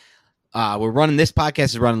running. This podcast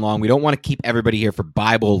is running long. We don't want to keep everybody here for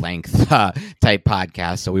Bible length type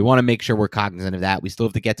podcast. So we want to make sure we're cognizant of that. We still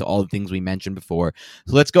have to get to all the things we mentioned before.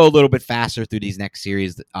 So let's go a little bit faster through these next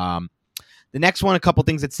series. The next one, a couple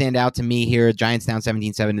things that stand out to me here. Giants down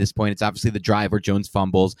 17-7 at this point. It's obviously the drive where Jones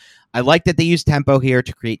fumbles. I like that they use tempo here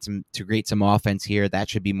to create some offense here. That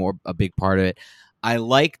should be a big part of it. I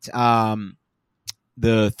liked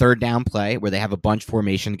the third down play where they have a bunch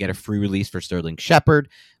formation to get a free release for Sterling Shepard.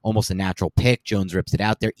 Almost a natural pick. Jones rips it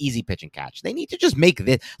out there. Easy pitch and catch. They need to just make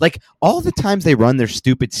this. Like all the times they run their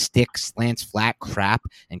stupid stick, slants, flat, crap,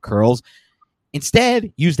 and curls.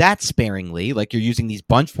 Instead, use that sparingly, like you're using these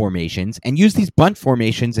bunch formations, and use these bunch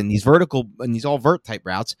formations and these vertical and these all vert type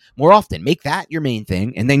routes more often. Make that your main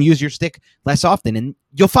thing, and then use your stick less often, and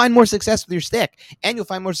you'll find more success with your stick, and you'll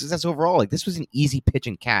find more success overall. Like this was an easy pitch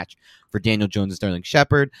and catch for Daniel Jones and Sterling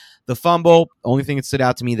Shepard. The fumble, only thing that stood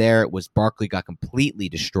out to me there was Barkley got completely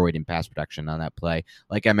destroyed in pass protection on that play.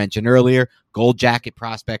 Like I mentioned earlier, gold jacket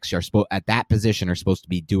prospects are at that position are supposed to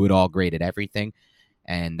be do it all great at everything.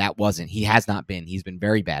 And that wasn't. He has not been. He's been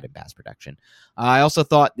very bad in pass protection. I also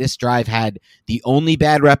thought this drive had the only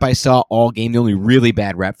bad rep I saw all game, the only really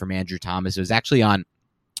bad rep from Andrew Thomas. It was actually on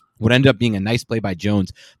what ended up being a nice play by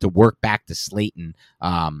Jones to work back to Slayton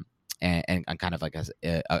and kind of like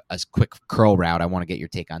a quick curl route. I want to get your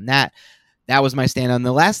take on that. That was my stand on.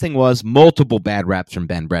 The last thing was multiple bad reps from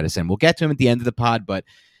Ben Bredeson. We'll get to him at the end of the pod, but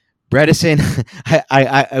Bredeson,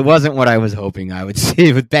 I wasn't what I was hoping I would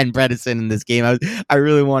see with Ben Bredeson in this game. I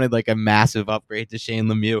really wanted like a massive upgrade to Shane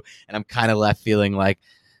Lemieux, and I'm kind of left feeling like,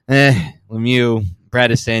 Lemieux,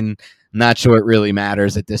 Bredeson, not sure it really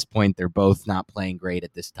matters at this point. They're both not playing great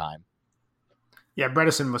at this time. Yeah,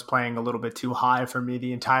 Bredeson was playing a little bit too high for me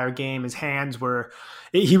the entire game.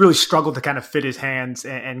 He really struggled to kind of fit his hands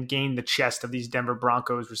and gain the chest of these Denver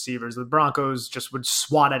Broncos receivers. The Broncos just would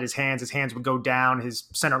swat at his hands would go down, his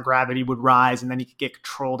center of gravity would rise, and then he could get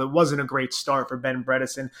controlled. It wasn't a great start for Ben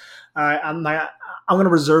Bredeson. I'm going to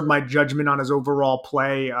reserve my judgment on his overall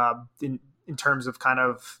play in terms of kind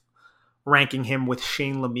of ranking him with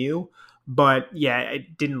Shane Lemieux. But yeah,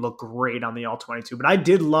 it didn't look great on the All-22. But I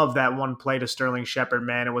did love that one play to Sterling Shepard,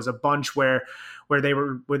 man. It was a bunch where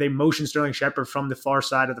they motioned Sterling Shepard from the far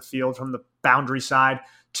side of the field, from the boundary side,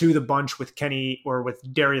 to the bunch with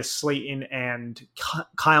Darius Slayton and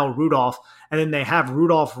Kyle Rudolph. And then they have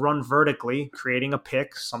Rudolph run vertically, creating a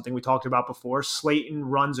pick, something we talked about before. Slayton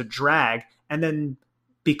runs a drag, and then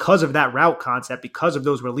because of that route concept, because of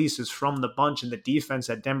those releases from the bunch and the defense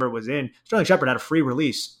that Denver was in, Sterling Shepard had a free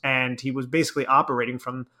release, and he was basically operating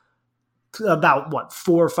from about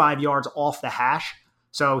 4 or 5 yards off the hash.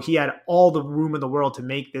 So he had all the room in the world to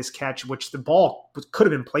make this catch, which the ball could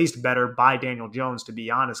have been placed better by Daniel Jones, to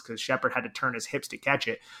be honest, because Shepard had to turn his hips to catch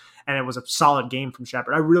it. And it was a solid game from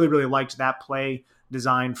Shepard. I really, really liked that play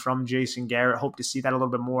design from Jason Garrett. Hope to see that a little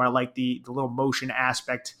bit more. I like the little motion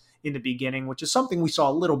aspect in the beginning, which is something we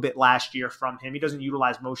saw a little bit last year from him. He doesn't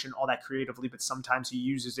utilize motion all that creatively, but sometimes he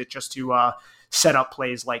uses it just to set up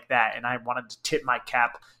plays like that. And I wanted to tip my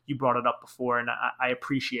cap. You brought it up before, and I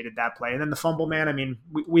appreciated that play. And then the fumble, man, I mean,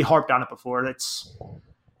 we harped on it before. It's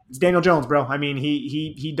Daniel Jones, bro. I mean,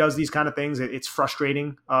 he does these kind of things. It's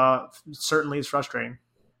frustrating. Certainly is frustrating.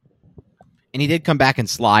 And he did come back and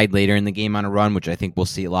slide later in the game on a run, which I think we'll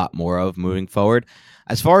see a lot more of moving forward.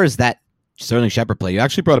 As far as that Sterling Shepard play, you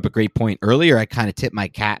actually brought up a great point earlier. I kind of tipped my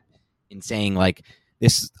cap in saying like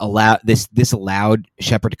this allowed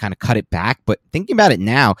Shepard to kind of cut it back, but thinking about it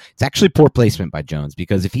now, it's actually poor placement by Jones,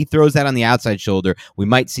 because if he throws that on the outside shoulder, we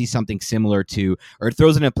might see something similar to, or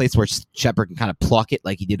throws it in a place where Shepard can kind of pluck it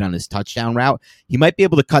like he did on his touchdown route. He might be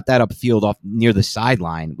able to cut that upfield off near the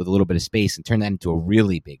sideline with a little bit of space and turn that into a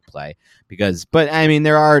really big play. But I mean,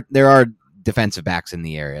 there are defensive backs in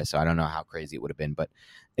the area, so I don't know how crazy it would have been, but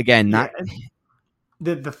again,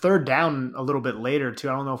 the third down a little bit later too.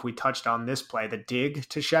 I don't know if we touched on this play, the dig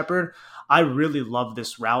to Shepard. I really love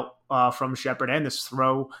this route from Shepard and this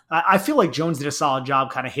throw. I feel like Jones did a solid job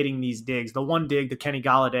kind of hitting these digs. The one dig, the Kenny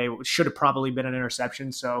Golladay, should have probably been an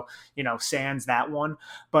interception, so, sans that one.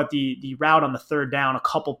 But the route on the third down, a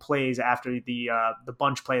couple plays after the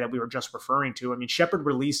bunch play that we were just referring to, I mean, Shepard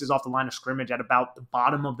releases off the line of scrimmage at about the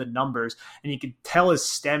bottom of the numbers, and you can tell his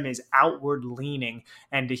stem is outward leaning,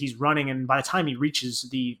 and he's running, and by the time he reaches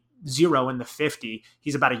the 0 in the 50,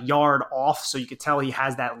 he's about a yard off, so you could tell he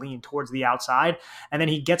has that lean towards the outside, and then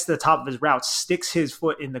he gets to the top of his route, sticks his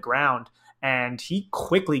foot in the ground, and he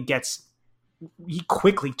quickly turns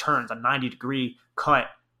a 90-degree cut,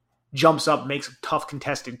 jumps up, makes a tough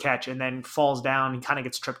contested catch, and then falls down and kind of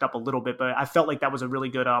gets tripped up a little bit. But I felt like that was a really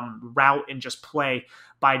good route and just play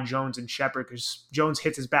by Jones and Shepard, because Jones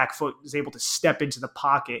hits his back foot, is able to step into the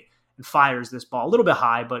pocket and fires this ball a little bit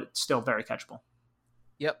high, but still very catchable.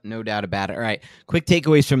 Yep, no doubt about it. All right, quick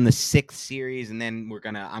takeaways from the 6th series, and then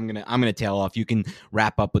I'm gonna tail off. You can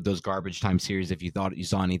wrap up with those garbage time series if you thought you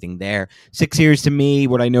saw anything there. 6th series to me,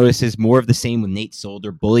 what I noticed is more of the same with Nate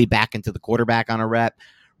Solder, bully back into the quarterback on a rep.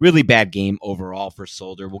 Really bad game overall for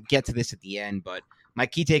Solder. We'll get to this at the end, but my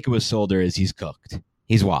key takeaway with Solder is he's cooked.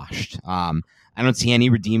 He's washed. I don't see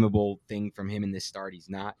any redeemable thing from him in this start. He's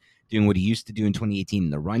not doing what he used to do in 2018 in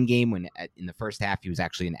the run game, when in the first half he was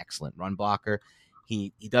actually an excellent run blocker.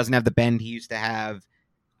 He doesn't have the bend he used to have.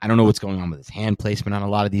 I don't know what's going on with his hand placement on a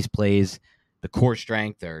lot of these plays. The core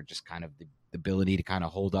strength, or just kind of the ability to kind of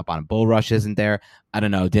hold up on a bull rush isn't there. I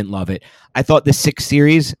don't know. Didn't love it. I thought the 6th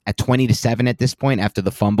series at 20-7 at this point, after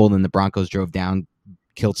the fumble and the Broncos drove down,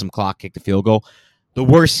 killed some clock, kicked a field goal. The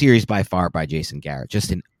worst series by far by Jason Garrett.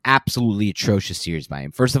 Just an absolutely atrocious series by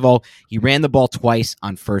him. First of all, he ran the ball twice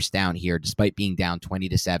on first down here, despite being down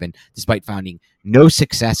 20-7, despite finding no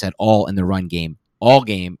success at all in the run game all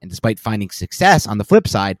game, and despite finding success on the flip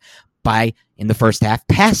side by, in the first half,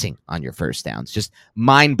 passing on your first downs. Just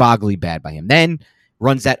mind-bogglingly bad by him. Then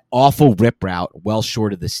runs that awful rip route well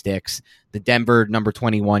short of the sticks. The Denver number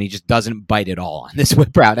 21, he just doesn't bite at all on this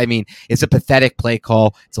whip route. I mean, it's a pathetic play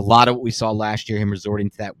call. It's a lot of what we saw last year, him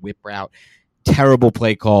resorting to that whip route. Terrible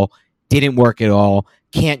play call. Didn't work at all.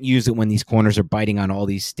 Can't use it when these corners are biting on all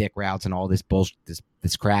these stick routes and all this bullshit,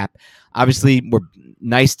 this crap. Obviously, we're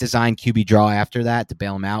nice design QB draw after that to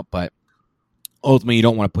bail him out, but ultimately you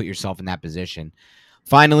don't want to put yourself in that position.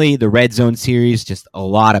 Finally, the red zone series, just a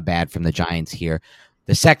lot of bad from the Giants here.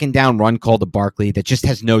 The second down run call to Barkley that just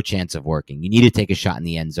has no chance of working. You need to take a shot in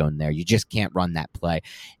the end zone there. You just can't run that play.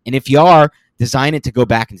 And if you are, design it to go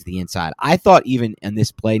back into the inside. I thought even in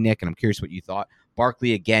this play, Nick, and I'm curious what you thought,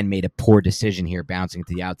 Barkley again made a poor decision here, bouncing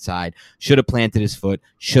to the outside. Should have planted his foot.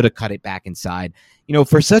 Should have cut it back inside.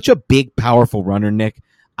 For such a big, powerful runner, Nick,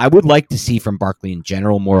 I would like to see from Barkley in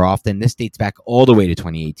general more often. This dates back all the way to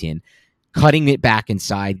 2018. Cutting it back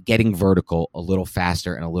inside, getting vertical a little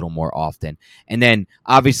faster and a little more often. And then,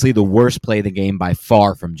 obviously, the worst play of the game by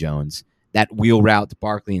far from Jones, that wheel route to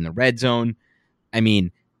Barkley in the red zone. I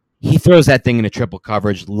mean, he throws that thing into triple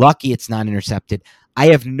coverage. Lucky it's not intercepted. I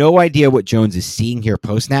have no idea what Jones is seeing here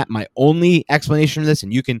post-snap. My only explanation of this,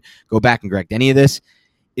 and you can go back and correct any of this,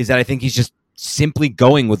 is that I think he's just simply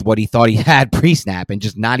going with what he thought he had pre-snap and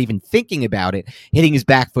just not even thinking about it, hitting his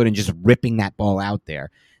back foot and just ripping that ball out there.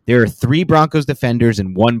 There are 3 Broncos defenders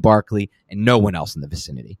and 1 Barkley and no one else in the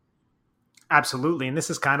vicinity. Absolutely. And this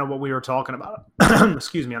is kind of what we were talking about,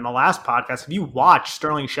 excuse me, on the last podcast. If you watch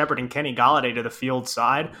Sterling Shepard and Kenny Golladay to the field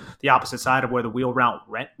side, the opposite side of where the wheel route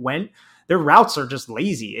went, their routes are just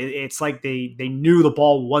lazy. It's like they knew the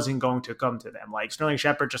ball wasn't going to come to them. Like Sterling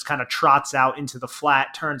Shepard just kind of trots out into the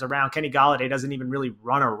flat, turns around. Kenny Golladay doesn't even really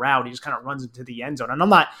run a route. He just kind of runs into the end zone. And I'm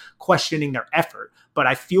not questioning their effort, but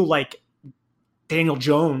I feel like Daniel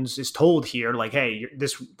Jones is told here, like, hey,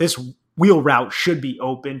 this wheel route should be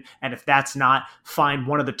open, and if that's not, find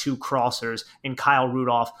one of the 2 crossers in Kyle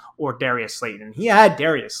Rudolph or Darius Slayton. And he had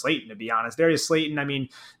Darius Slayton, to be honest. Darius Slayton, I mean,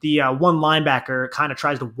 the one linebacker kind of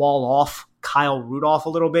tries to wall off Kyle Rudolph a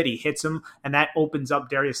little bit. He hits him, and that opens up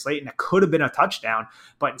Darius Slayton. That could have been a touchdown,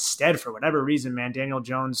 but instead, for whatever reason, man, Daniel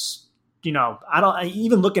Jones,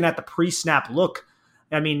 even looking at the pre-snap look,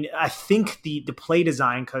 I mean, I think the play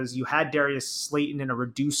design, because you had Darius Slayton in a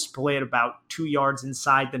reduced split about 2 yards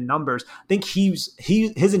inside the numbers. I think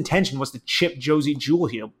his intention was to chip Josey Jewell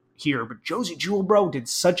here, but Josey Jewell, bro, did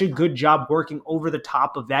such a good job working over the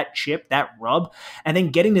top of that chip, that rub, and then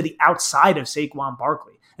getting to the outside of Saquon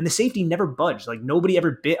Barkley. And the safety never budged. Like, nobody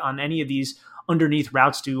ever bit on any of these underneath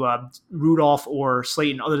routes to Rudolph or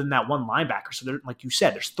Slayton other than that one linebacker. So, like you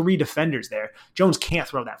said, there's 3 defenders there. Jones can't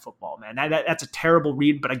throw that football, man. That's a terrible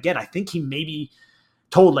read. But again, I think he maybe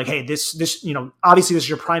told, like, hey, this obviously this is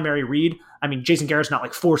your primary read. I mean, Jason Garrett's not,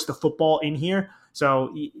 like, forced the football in here.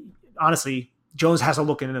 So honestly, Jones has to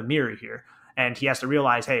look into the mirror here. And he has to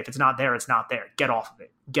realize, hey, if it's not there, it's not there. Get off of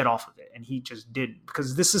it. Get off of it. And he just didn't,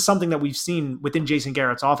 because this is something that we've seen within Jason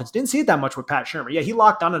Garrett's offense. Didn't see it that much with Pat Shurmur. Yeah, he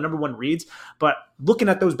locked on to number one reads, but looking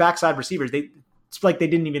at those backside receivers, it's like they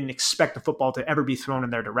didn't even expect the football to ever be thrown in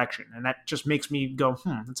their direction. And that just makes me go,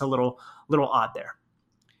 it's a little odd there.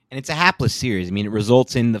 And it's a hapless series. I mean, it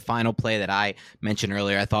results in the final play that I mentioned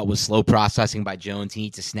earlier. I thought was slow processing by Jones. He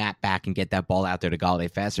needs to snap back and get that ball out there to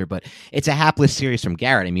Golladay faster. But it's a hapless series from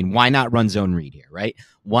Garrett. I mean, why not run zone read here, right?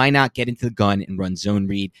 Why not get into the gun and run zone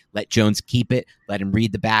read? Let Jones keep it. Let him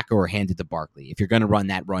read the backer or hand it to Barkley. If you're going to run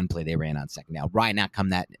that run play they ran on second down, why not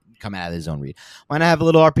come out of the zone read? Why not have a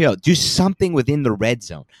little RPO? Do something within the red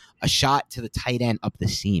zone. A shot to the tight end up the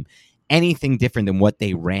seam. Anything different than what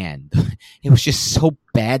they ran. It was just so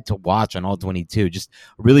bad to watch on all 22. Just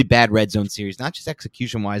a really bad red zone series, not just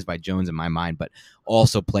execution-wise by Jones in my mind, but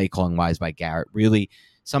also play calling-wise by Garrett. Really,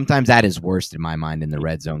 sometimes that is worst in my mind in the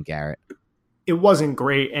red zone, Garrett. It wasn't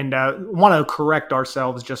great, and want to correct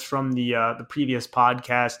ourselves just from the previous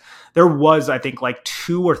podcast. There was, I think, like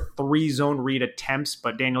 2 or 3 zone read attempts,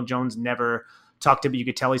 but Daniel Jones never tucked it. But you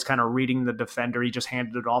could tell he's kind of reading the defender. He just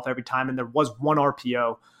handed it off every time, and there was one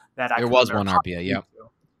RPO. There was one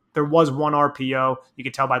RPO. You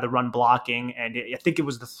could tell by the run blocking, and I think it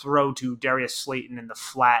was the throw to Darius Slayton in the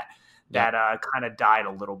flat that kind of died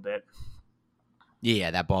a little bit.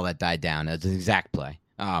 Yeah, that ball that died down. That's an exact play.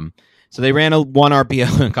 So they ran one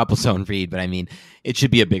RPO and a couple zone read, but I mean, it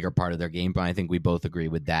should be a bigger part of their game plan. I think we both agree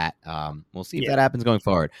with that. We'll see if that happens going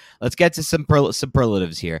forward. Let's get to some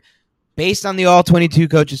superlatives here. Based on the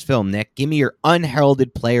All-22 coaches film, Nick, give me your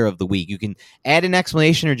unheralded player of the week. You can add an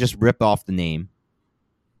explanation or just rip off the name.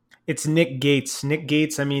 It's Nick Gates. Nick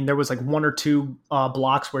Gates, I mean, there was like 1 or 2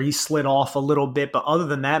 blocks where he slid off a little bit. But other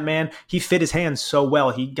than that, man, he fit his hands so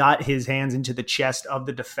well. He got his hands into the chest of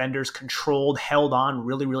the defenders, controlled, held on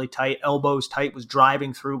really, really tight, elbows tight, was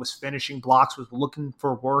driving through, was finishing blocks, was looking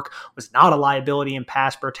for work, was not a liability in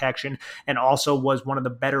pass protection, and also was one of the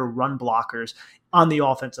better run blockers on the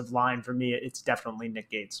offensive line. For me, it's definitely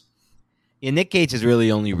Nick Gates. Yeah, Nick Gates is really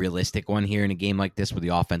the only realistic one here in a game like this where the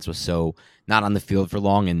offense was so not on the field for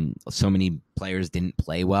long and so many players didn't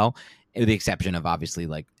play well, with the exception of obviously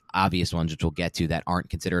like obvious ones, which we'll get to, that aren't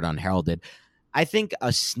considered unheralded. I think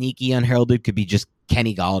a sneaky unheralded could be just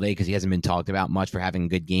Kenny Golladay because he hasn't been talked about much for having a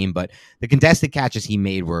good game, but the contested catches he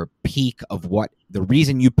made were peak of what the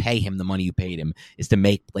reason you pay him the money you paid him is to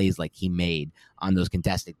make plays like he made on those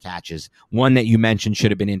contested catches. One that you mentioned should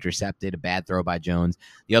have been intercepted, a bad throw by Jones.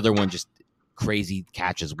 The other one just crazy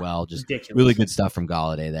catch as well. Just ridiculous. Really good stuff from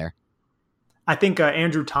Golladay there. I think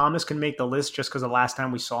Andrew Thomas can make the list just because the last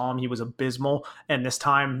time we saw him, he was abysmal. And this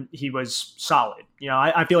time he was solid. You know,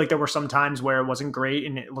 I feel like there were some times where it wasn't great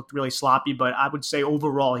and it looked really sloppy, but I would say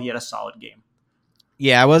overall he had a solid game.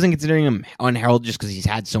 Yeah, I wasn't considering him unheralded just because he's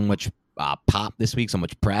had so much pop this week, so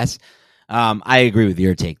much press. I agree with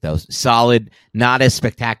your take, though. Solid, not as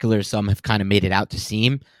spectacular as some have kind of made it out to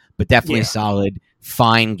seem, but definitely solid.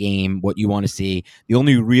 Fine game, what you want to see. The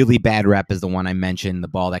only really bad rep is the one I mentioned, the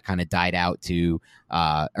ball that kind of died out to,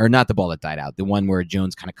 or not the ball that died out, the one where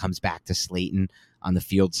Jones kind of comes back to Slayton on the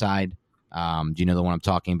field side. Do you know the one I'm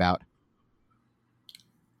talking about?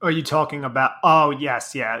 Are you talking about? Oh,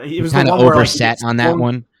 yes, yeah. It was kind the of one overset on that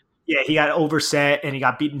one. Yeah, he got overset and he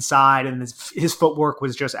got beat inside, and his footwork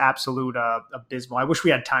was just absolute abysmal. I wish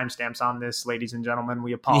we had timestamps on this, ladies and gentlemen.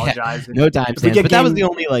 We apologize. Yeah, no timestamps, but that was the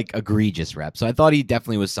only like egregious rep. So I thought he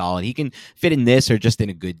definitely was solid. He can fit in this or just in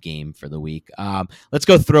a good game for the week. Let's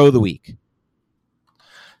go throw of the week.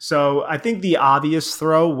 So I think the obvious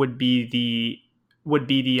throw would be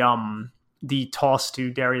the toss to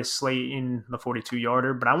Darius Slayton, the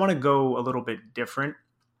 42-yarder, but I want to go a little bit different.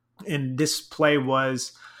 And this play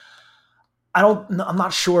was, I'm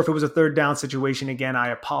not sure if it was a third down situation. Again, I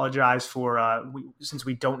apologize for since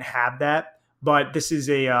we don't have that. But this is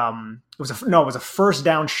it was a first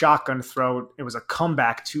down shotgun throw. It was a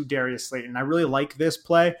comeback to Darius Slayton. I really like this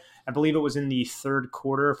play. I believe it was in the third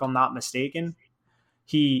quarter, if I'm not mistaken.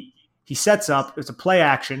 He sets up. It's a play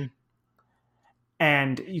action,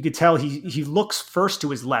 and you could tell he looks first to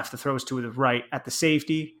his left. The throw is to the right at the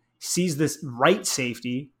safety. Sees this right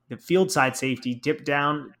safety, the field side safety, dip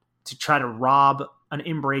down to try to rob an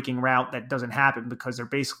in-breaking route that doesn't happen because they're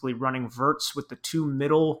basically running verts with the 2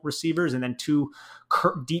 middle receivers and then 2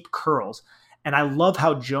 deep curls. And I love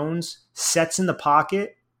how Jones sets in the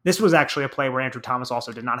pocket. This was actually a play where Andrew Thomas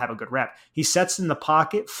also did not have a good rep. He sets in the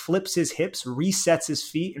pocket, flips his hips, resets his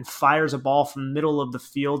feet, and fires a ball from the middle of the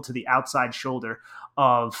field to the outside shoulder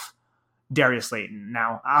of Darius Slayton.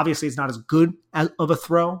 Now, obviously, it's not as good of a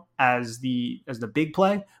throw as the big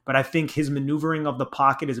play, but I think his maneuvering of the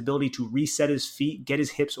pocket, his ability to reset his feet, get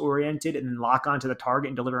his hips oriented, and then lock onto the target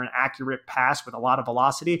and deliver an accurate pass with a lot of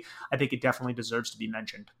velocity, I think it definitely deserves to be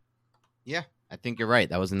mentioned. Yeah, I think you're right.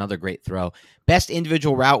 That was another great throw. Best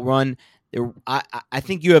individual route run. I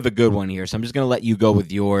think you have a good one here, so I'm just going to let you go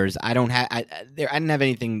with yours. I didn't have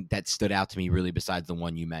anything that stood out to me really besides the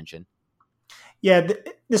one you mentioned. Yeah,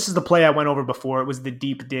 this is the play I went over before. It was the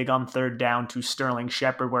deep dig on third down to Sterling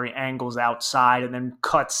Shepard where he angles outside and then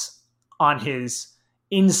cuts on his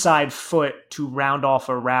inside foot to round off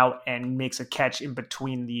a route and makes a catch in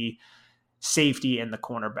between the safety and the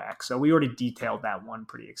cornerback. So we already detailed that one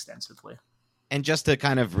pretty extensively. And just to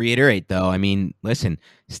kind of reiterate, though, I mean, listen,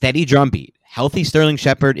 steady drumbeat. Healthy Sterling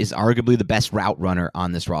Shepard is arguably the best route runner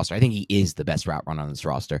on this roster. I think he is the best route runner on this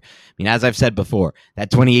roster. I mean, as I've said before, that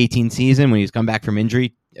 2018 season when he's come back from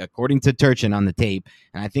injury, according to Turchin on the tape,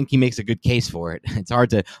 and I think he makes a good case for it. It's hard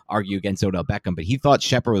to argue against Odell Beckham, but he thought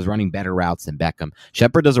Shepard was running better routes than Beckham.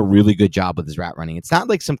 Shepard does a really good job with his route running. It's not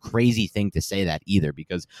like some crazy thing to say that either,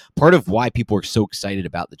 because part of why people are so excited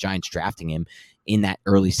about the Giants drafting him in that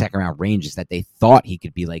early second round range is that they thought he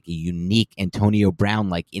could be like a unique Antonio Brown,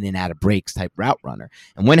 like in and out of breaks type route runner.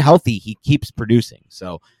 And when healthy, he keeps producing.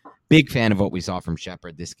 So big fan of what we saw from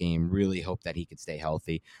Shepard this game. Really hope that he could stay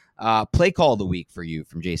healthy. Play call of the week for you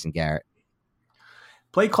from Jason Garrett.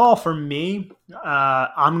 Play call for me,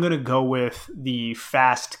 I'm going to go with the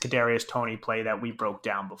fast Kadarius Toney play that we broke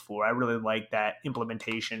down before. I really like that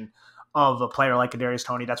implementation of a player like Kadarius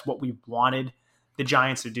Toney. That's what we wanted the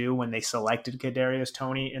Giants to do when they selected Kadarius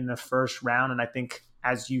Toney in the first round. And I think,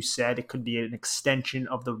 as you said, it could be an extension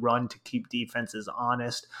of the run to keep defenses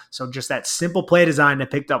honest. So just that simple play design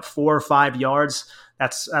that picked up 4 or 5 yards,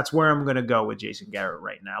 that's where I'm going to go with Jason Garrett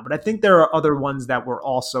right now. But I think there are other ones that were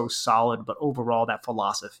also solid, but overall that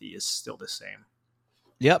philosophy is still the same.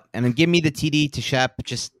 Yep. And then give me the TD to Shep.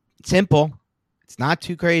 Just simple. It's not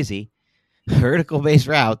too crazy. Vertical-based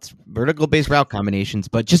routes, vertical-based route combinations,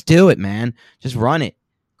 but just do it, man. Just run it.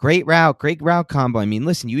 Great route combo. I mean,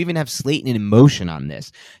 listen, you even have Slayton in motion on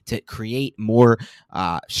this to create more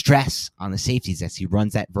stress on the safeties as he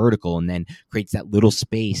runs that vertical and then creates that little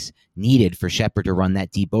space needed for Shepard to run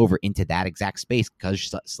that deep over into that exact space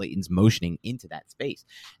because Slayton's motioning into that space.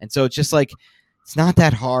 And so it's just like, it's not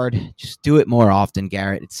that hard. Just do it more often,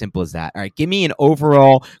 Garrett. It's simple as that. All right, give me an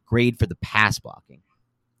overall grade for the pass blocking.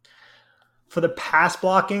 For the pass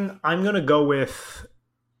blocking, I'm going to go with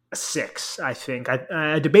a 6, I think.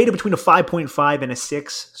 I debated between a 5.5 and a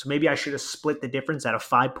 6, so maybe I should have split the difference at a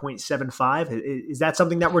 5.75. Is that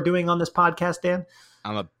something that we're doing on this podcast, Dan?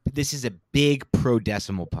 This is a big pro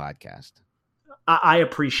decimal podcast. I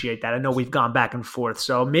appreciate that. I know we've gone back and forth,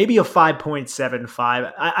 so maybe a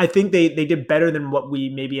 5.75. I think they did better than what we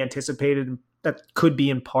maybe anticipated. That could be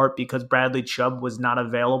in part because Bradley Chubb was not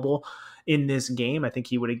available in this game. I think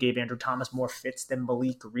he would have gave Andrew Thomas more fits than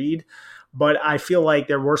Malik Reed. But I feel like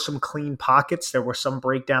there were some clean pockets. There were some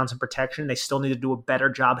breakdowns in protection. They still need to do a better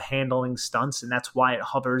job handling stunts, and that's why it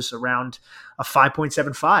hovers around a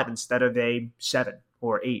 5.75 instead of a 7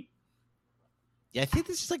 or 8. Yeah, I think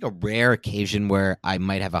this is like a rare occasion where I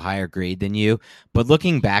might have a higher grade than you. But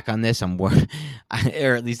looking back on this, I'm more,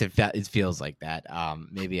 or at least it feels like that.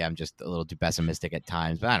 Maybe I'm just a little too pessimistic at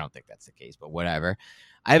times, but I don't think that's the case. But whatever.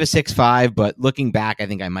 I have a 6.5, but looking back, I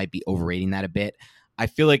think I might be overrating that a bit. I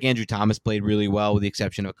feel like Andrew Thomas played really well with the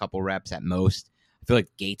exception of a couple reps at most. I feel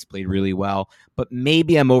like Gates played really well, but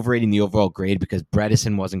maybe I'm overrating the overall grade because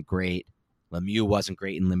Bredesen wasn't great. Lemieux wasn't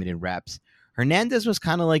great in limited reps. Hernandez was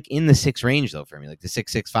kind of like in the 6 range, though, for me, like the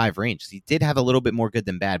 6.65 range. He did have a little bit more good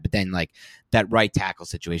than bad, but then like that right tackle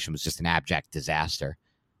situation was just an abject disaster.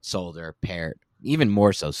 Solder, Parrott, even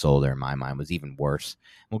more so Solder in my mind was even worse.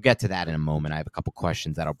 We'll get to that in a moment. I have a couple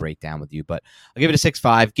questions that I'll break down with you, but I'll give it a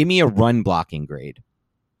 6.5. Give me a run blocking grade.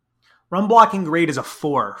 Run blocking grade is a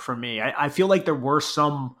 4 for me. I feel like there were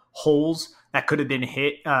some holes that could have been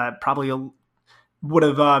hit. Probably would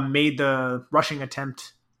have made the rushing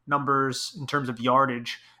attempt numbers in terms of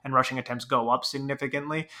yardage and rushing attempts go up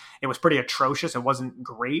significantly. It was pretty atrocious. It wasn't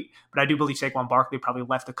great, but I do believe Saquon Barkley probably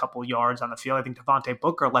left a couple yards on the field. I think Devontae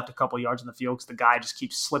Booker left a couple yards on the field because the guy just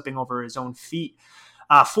keeps slipping over his own feet.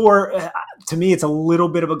 4, to me, it's a little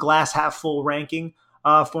bit of a glass half full ranking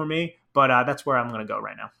for me, but that's where I'm going to go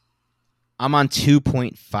right now. I'm on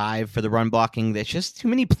 2.5 for the run blocking. There's just too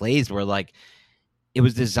many plays where like it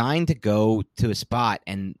was designed to go to a spot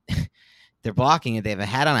and they're blocking it. They have a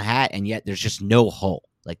hat on a hat, and yet there's just no hole.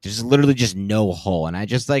 Like, there's literally just no hole. And I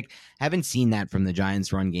just, like, haven't seen that from the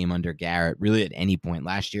Giants' run game under Garrett really at any point.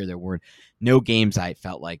 Last year, there were no games I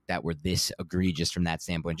felt like that were this egregious from that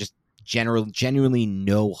standpoint. Just genuinely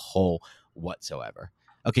no hole whatsoever.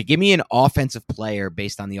 Okay, give me an offensive player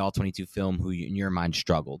based on the All-22 film who, in your mind,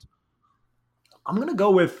 struggled. I'm going to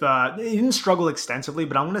go with, he didn't struggle extensively,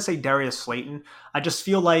 but I'm going to say Darius Slayton. I just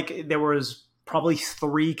feel like there was probably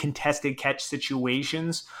 3 contested catch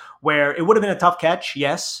situations where it would have been a tough catch,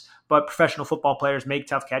 yes, but professional football players make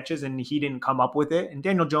tough catches, and he didn't come up with it. And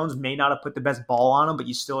Daniel Jones may not have put the best ball on him, but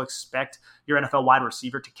you still expect your NFL wide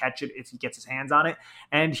receiver to catch it if he gets his hands on it.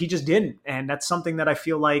 And he just didn't. And that's something that I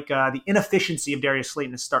feel like the inefficiency of Darius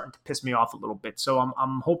Slayton is starting to piss me off a little bit. So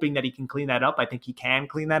I'm hoping that he can clean that up. I think he can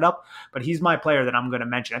clean that up, but he's my player that I'm going to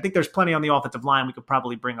mention. I think there's plenty on the offensive line we could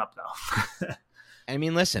probably bring up, though. I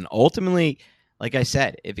mean, listen, ultimately, like I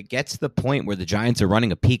said, if it gets to the point where the Giants are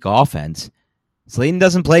running a peak offense, Slayton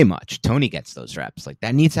doesn't play much. Tony gets those reps. Like,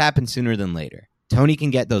 that needs to happen sooner than later. Tony can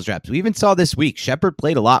get those reps. We even saw this week, Shepard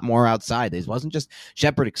played a lot more outside. It wasn't just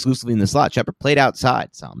Shepard exclusively in the slot. Shepard played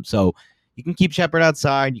outside some. So you can keep Shepard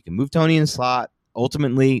outside. You can move Tony in the slot.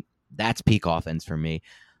 Ultimately, that's peak offense for me.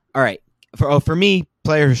 All right. For me,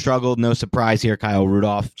 player who struggled, no surprise here, Kyle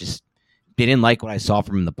Rudolph. Just didn't like what I saw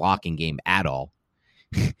from him in the blocking game at all.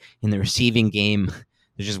 In the receiving game,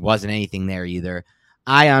 there just wasn't anything there either.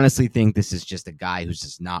 I honestly think this is just a guy who's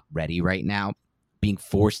just not ready right now, being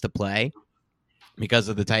forced to play because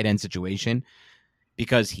of the tight end situation,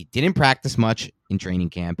 because he didn't practice much in training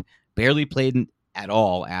camp, barely played at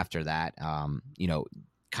all after that,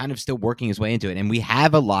 kind of still working his way into it. And we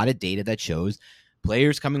have a lot of data that shows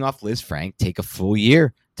players coming off Liz Frank take a full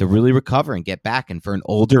year to really recover and get back. And for an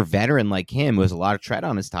older veteran like him who has a lot of tread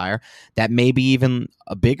on his tire, that may be even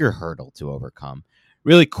a bigger hurdle to overcome.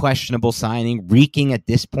 Really questionable signing, reeking at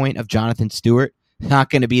this point of Jonathan Stewart. Not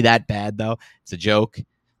going to be that bad, though. It's a joke.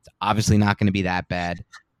 It's obviously not going to be that bad.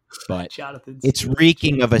 But it's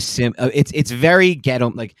reeking of a it's very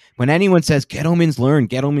Gettleman. Like, when anyone says Gettleman's learned,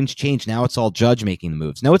 Gettleman's changed, now it's all Judge making the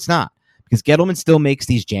moves. No, it's not. Because Gettleman still makes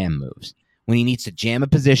these jam moves. When he needs to jam a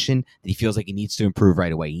position that he feels like he needs to improve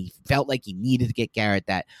right away. He felt like he needed to get Garrett,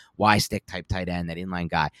 that Y-stick type tight end, that inline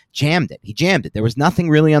guy. Jammed it. He jammed it. There was nothing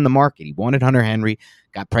really on the market. He wanted Hunter Henry,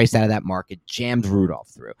 got priced out of that market, jammed Rudolph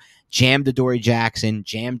through. Jammed Adoree Jackson,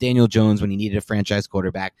 jammed Daniel Jones when he needed a franchise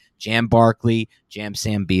quarterback, jammed Barkley, jammed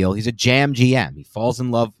Sam Beal. He's a jam GM. He falls in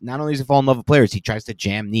love. Not only does he fall in love with players, he tries to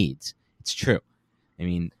jam needs. It's true. I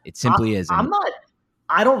mean, it simply is.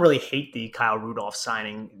 I don't really hate the Kyle Rudolph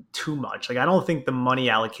signing too much. Like, I don't think the money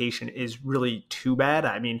allocation is really too bad.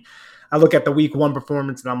 I mean, I look at the week 1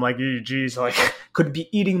 performance and I'm like, geez, like, could be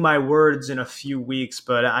eating my words in a few weeks.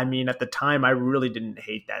 But I mean, at the time, I really didn't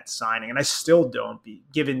hate that signing, and I still don't,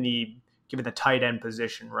 given the tight end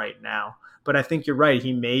position right now. But I think you're right.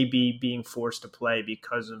 He may be being forced to play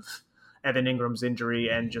because of Evan Ingram's injury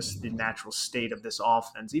and just the natural state of this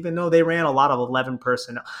offense, even though they ran a lot of 11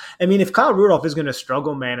 personnel. I mean, if Kyle Rudolph is going to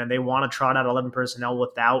struggle, man, and they want to trot out 11 personnel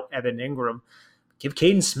without Evan Ingram, give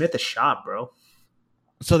Caden Smith a shot, bro.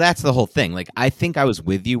 So that's the whole thing. Like, I think I was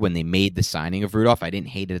with you when they made the signing of Rudolph. I didn't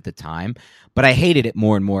hate it at the time, but I hated it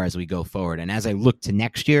more and more as we go forward. And as I look to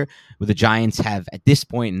next year, where the Giants have at this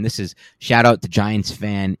point, and this is shout out to Giants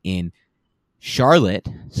fan in Charlotte.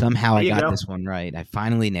 Somehow I got this one right. I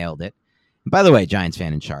finally nailed it. And by the way, Giants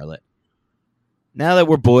fan in Charlotte, now that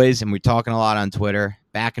we're boys and we're talking a lot on Twitter,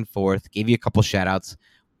 back and forth, gave you a couple shout outs.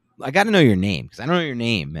 I got to know your name, because I don't know your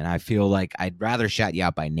name, and I feel like I'd rather shout you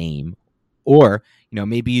out by name. Or,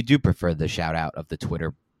 maybe you do prefer the shout out of the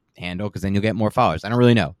Twitter handle, because then you'll get more followers. I don't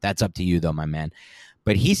really know. That's up to you, though, my man.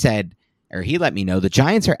 But he said, or he let me know, the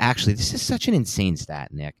Giants are actually, this is such an insane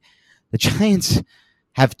stat, Nick. The Giants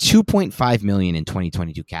have $2.5 million in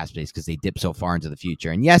 2022 cap space because they dip so far into the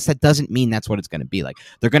future. And yes, that doesn't mean that's what it's going to be like.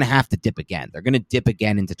 They're going to have to dip again. They're going to dip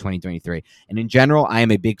again into 2023. And in general, I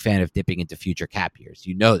am a big fan of dipping into future cap years.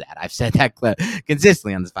 You know that. I've said that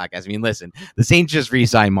consistently on this podcast. I mean, listen, the Saints just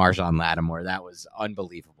re-signed Marshawn Lattimore. That was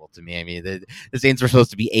unbelievable to me. I mean, the Saints were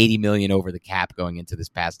supposed to be $80 million over the cap going into this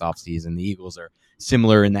past offseason. The Eagles are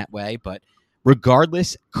similar in that way, but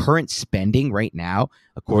regardless, current spending right now,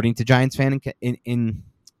 according to Giants fan in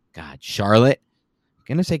Charlotte, I'm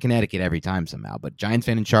going to say Connecticut every time somehow, but Giants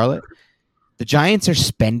fan in Charlotte, the Giants are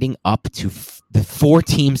spending up to the 4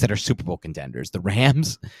 teams that are Super Bowl contenders: the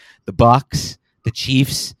Rams, the Bucks, the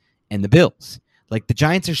Chiefs, and the Bills. Like, the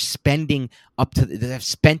Giants are spending up to, they have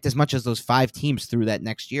spent as much as those 5 teams through that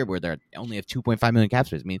next year where they only have 2.5 million cap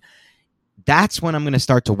space. I mean, that's when I'm going to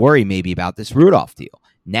start to worry maybe about this Rudolph deal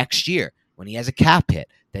next year, when he has a cap hit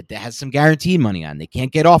that has some guaranteed money on. They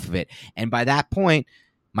can't get off of it. And by that point,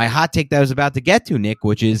 my hot take that I was about to get to, Nick,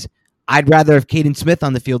 which is I'd rather have Caden Smith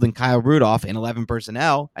on the field than Kyle Rudolph in 11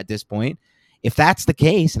 personnel at this point. If that's the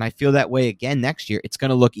case, and I feel that way again next year, it's going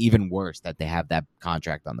to look even worse that they have that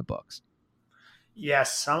contract on the books.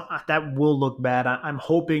 Yes, that will look bad. I'm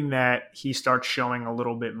hoping that he starts showing a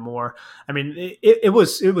little bit more. I mean, it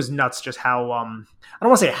was nuts just how I don't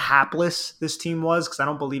want to say hapless this team was, because I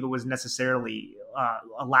don't believe it was necessarily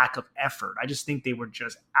a lack of effort. I just think they were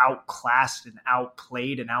just outclassed and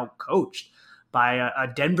outplayed and outcoached by a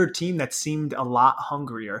Denver team that seemed a lot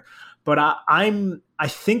hungrier. But I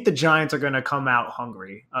think the Giants are going to come out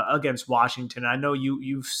hungry against Washington. I know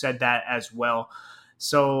you've said that as well.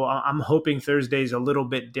 So I'm hoping Thursday's a little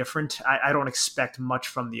bit different. I don't expect much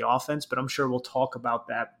from the offense, but I'm sure we'll talk about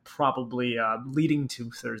that probably leading to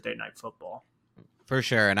Thursday Night Football. For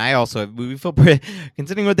sure. And we feel pretty,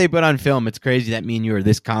 considering what they put on film, it's crazy that me and you are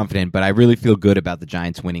this confident, but I really feel good about the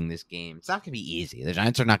Giants winning this game. It's not going to be easy. The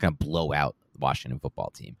Giants are not going to blow out the Washington football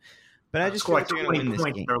team. But I just feel like they're going to win this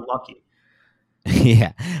game. They're lucky.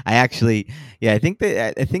 Yeah, I think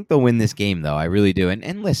they'll win this game though. I really do.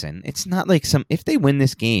 And listen, it's not like if they win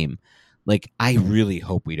this game, like I really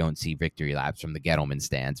hope we don't see victory laps from the Gettleman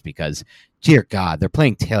stands, because dear God, they're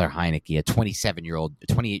playing Taylor Heineke, a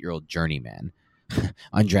 28-year-old journeyman,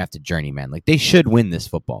 undrafted journeyman. Like they should win this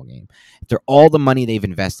football game. After all the money they've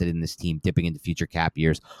invested in this team, dipping into future cap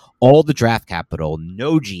years, all the draft capital,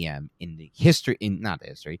 no GM in the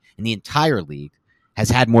entire league has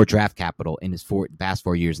had more draft capital in his past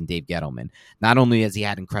 4 years than Dave Gettleman. Not only has he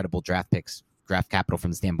had incredible draft capital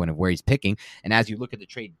from the standpoint of where he's picking, and as you look at the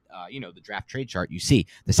trade, the draft trade chart, you see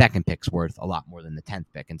the second pick's worth a lot more than the 10th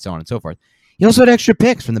pick, and so on and so forth. He also had extra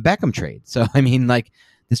picks from the Beckham trade. So, I mean, like,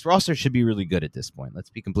 this roster should be really good at this point. Let's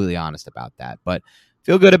be completely honest about that. But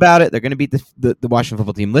feel good about it. They're going to beat the Washington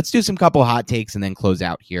football team. Let's do some couple hot takes and then close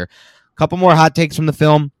out here. A couple more hot takes from the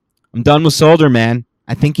film. I'm done with Solder, man.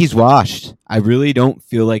 I think he's washed. I really don't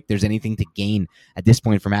feel like there's anything to gain at this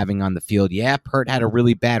point from having on the field. Yeah, Pert had a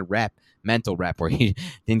really bad mental rep, where he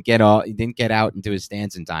didn't get out into his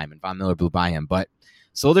stance in time, and Von Miller blew by him. But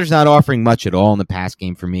Solder's not offering much at all in the pass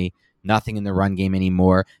game for me. Nothing in the run game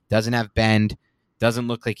anymore. Doesn't have bend. Doesn't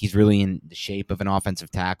look like he's really in the shape of an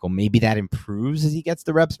offensive tackle. Maybe that improves as he gets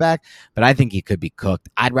the reps back, but I think he could be cooked.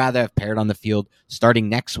 I'd rather have Parrott on the field starting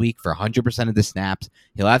next week for 100% of the snaps.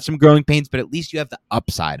 He'll have some growing pains, but at least you have the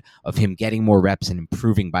upside of him getting more reps and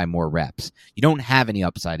improving by more reps. You don't have any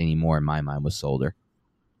upside anymore in my mind with Solder.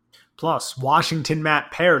 Plus, Washington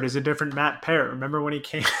Matt Parrott is a different Matt Parrott. Remember when he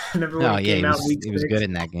came? He was good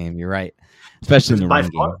in that game. You're right, especially in the run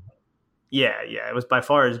game. Yeah, it was by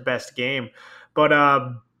far his best game. But,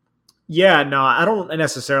 I don't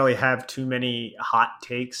necessarily have too many hot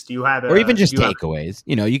takes. Do you have or even just takeaways?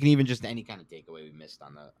 You can even just any kind of takeaway we missed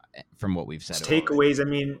from what we've said. Takeaways. I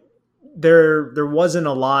mean, there wasn't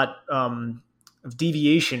a lot of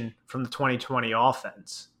deviation from the 2020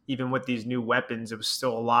 offense. Even with these new weapons, it was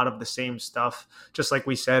still a lot of the same stuff. Just like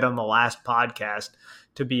we said on the last podcast.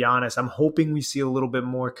 To be honest, I'm hoping we see a little bit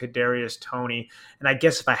more Kadarius Toney. And I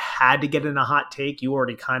guess if I had to get in a hot take, you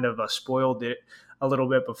already kind of spoiled it a little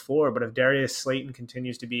bit before. But if Darius Slayton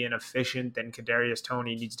continues to be inefficient, then Kadarius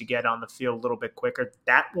Toney needs to get on the field a little bit quicker.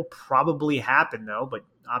 That will probably happen, though. But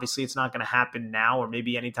obviously it's not going to happen now or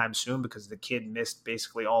maybe anytime soon, because the kid missed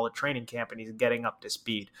basically all the training camp and he's getting up to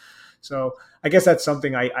speed. So I guess that's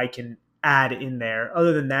something I can add in there.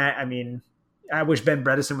 Other than that, I mean, I wish Ben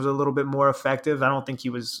Bredeson was a little bit more effective. I don't think he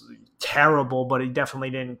was terrible, but he definitely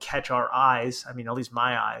didn't catch our eyes. I mean, at least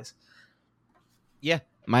my eyes. Yeah.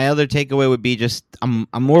 My other takeaway would be just I'm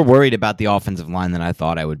more worried about the offensive line than I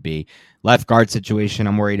thought I would be. Left guard situation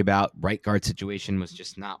I'm worried about. Right guard situation was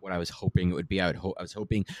just not what I was hoping it would be. I was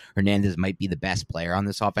hoping Hernandez might be the best player on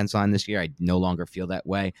this offensive line this year. I no longer feel that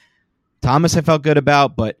way. Thomas I felt good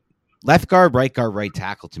about, but left guard, right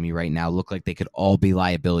tackle to me right now look like they could all be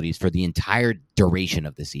liabilities for the entire duration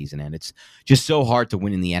of the season. And it's just so hard to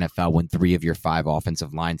win in the NFL when 3 of your 5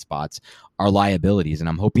 offensive line spots are liabilities. And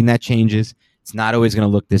I'm hoping that changes. It's not always going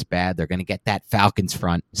to look this bad. They're going to get that Falcons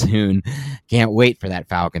front soon. Can't wait for that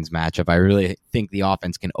Falcons matchup. I really think the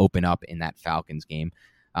offense can open up in that Falcons game.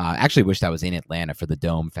 Actually wish that was in Atlanta for the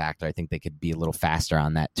dome factor. I think they could be a little faster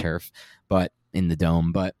on that turf, but in the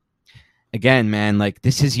dome. But again, man, like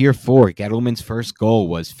this is year 4. Gettleman's first goal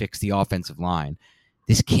was fix the offensive line.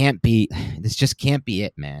 This just can't be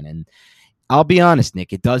it, man. And I'll be honest,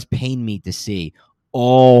 Nick, it does pain me to see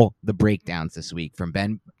all the breakdowns this week from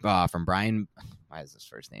Brian. Why is his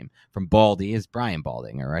first name? From Baldy is Brian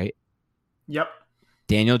Baldinger, right? Yep.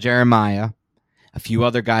 Daniel Jeremiah, a few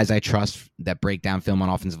other guys I trust that break down film on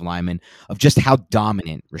offensive linemen, of just how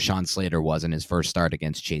dominant Rashawn Slater was in his first start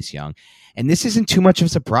against Chase Young. And this isn't too much of a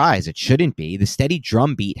surprise. It shouldn't be. The steady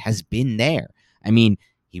drumbeat has been there. I mean,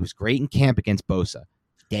 he was great in camp against Bosa,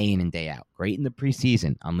 day in and day out. Great in the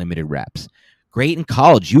preseason on limited reps. Great in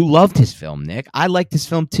college. You loved his film, Nick. I liked his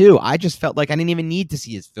film too. I just felt like I didn't even need to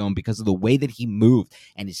see his film because of the way that he moved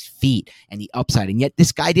and his feet and the upside. And yet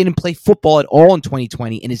this guy didn't play football at all in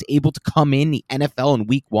 2020 and is able to come in the NFL in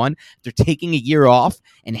week 1 after taking a year off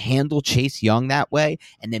and handle Chase Young that way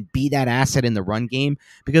and then be that asset in the run game.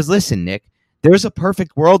 Because listen, Nick, there's a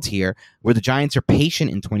perfect world here where the Giants are patient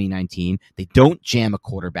in 2019. They don't jam a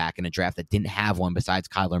quarterback in a draft that didn't have one besides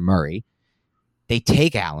Kyler Murray. They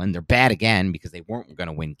take Allen. They're bad again because they weren't going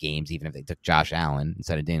to win games even if they took Josh Allen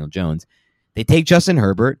instead of Daniel Jones. They take Justin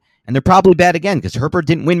Herbert, and they're probably bad again because Herbert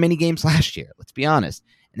didn't win many games last year. Let's be honest.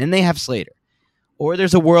 And then they have Slater. Or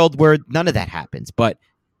there's a world where none of that happens, but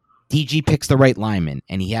DG picks the right lineman,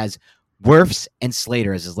 and he has Wirfs and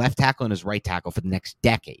Slater as his left tackle and his right tackle for the next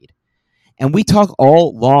decade. And we talk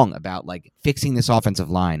all long about like fixing this offensive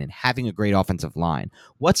line and having a great offensive line.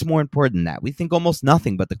 What's more important than that? We think almost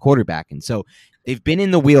nothing but the quarterback. And so they've been in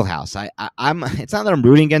the wheelhouse. I'm. It's not that I'm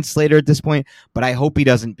rooting against Slater at this point, but I hope he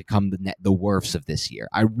doesn't become the Wirfs of this year.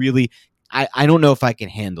 I don't know if I can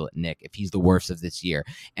handle it, Nick, if he's the worst of this year.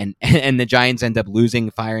 And the Giants end up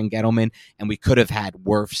firing Gettleman, and we could have had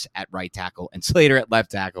Wirfs at right tackle and Slater at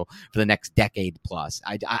left tackle for the next decade plus.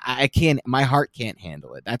 I can't, my heart can't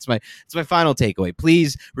handle it. That's my final takeaway.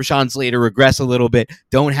 Please, Rashawn Slater, regress a little bit.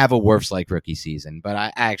 Don't have a Wirfs-like rookie season, but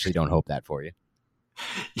I actually don't hope that for you.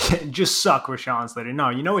 Yeah, just suck, Rashawn Slater. No,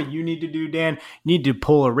 you know what you need to do, Dan? You need to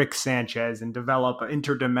pull a Rick Sanchez and develop an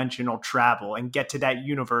interdimensional travel and get to that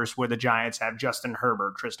universe where the Giants have Justin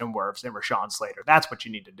Herbert, Tristan Wirfs, and Rashawn Slater. That's what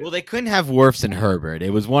you need to do. Well, they couldn't have Wirfs and Herbert.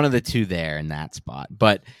 It was one of the two there in that spot,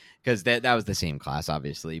 but because that was the same class,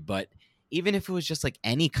 obviously. But even if it was just like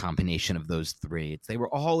any combination of those three, they were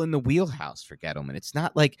all in the wheelhouse for Gettleman. It's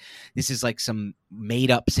not like this is like some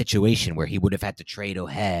made-up situation where he would have had to trade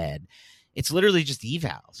O'Head. It's literally just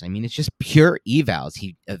evals. I mean, it's just pure evals.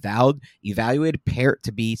 He evaluated Parrott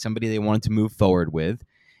to be somebody they wanted to move forward with,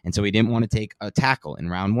 and so he didn't want to take a tackle in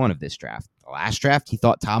round 1 of this draft. The last draft, he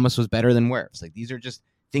thought Thomas was better than Wirfs. Like, these are just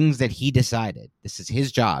things that he decided. This is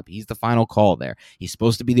his job. He's the final call there. He's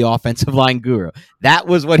supposed to be the offensive line guru. That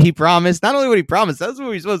was what he promised. Not only what he promised, that's what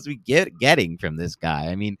we're supposed to be getting from this guy.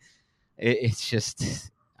 I mean, it's just,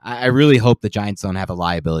 I really hope the Giants don't have a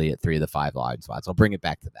liability at 3 of the 5 line spots. I'll bring it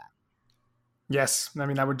back to that. Yes, I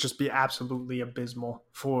mean, that would just be absolutely abysmal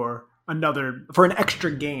for an extra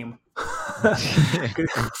game.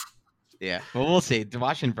 Yeah, well, we'll see. The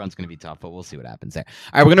Washington front's going to be tough, but we'll see what happens there.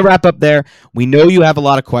 All right, we're going to wrap up there. We know you have a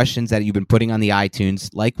lot of questions that you've been putting on the iTunes.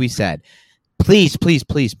 Like we said, please, please,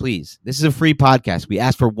 please, please. This is a free podcast. We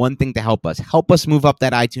ask for one thing to help us. Help us move up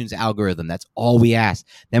that iTunes algorithm. That's all we ask.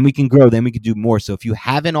 Then we can grow. Then we can do more. So if you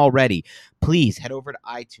haven't already, please head over to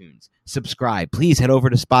iTunes, subscribe. Please head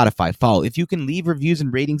over to Spotify, follow. If you can leave reviews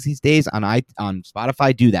and ratings these days on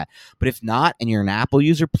Spotify, do that. But if not, and you're an Apple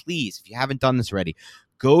user, please, if you haven't done this already,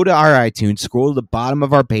 go to our iTunes, scroll to the bottom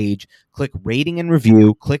of our page, click rating and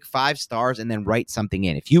review, click 5 stars, and then write something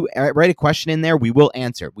in. If you write a question in there, we will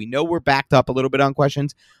answer. We know we're backed up a little bit on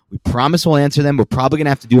questions. We promise we'll answer them. We're probably going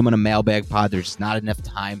to have to do them on a mailbag pod. There's just not enough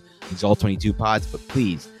time in these all 22 pods, but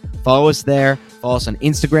please follow us there. Follow us on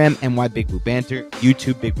Instagram, NY Big Blue Banter,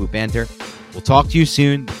 YouTube Big Blue Banter. We'll talk to you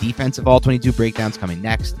soon. The defensive all 22 breakdowns coming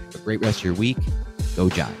next. Have a great rest of your week. Go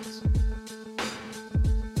Giants.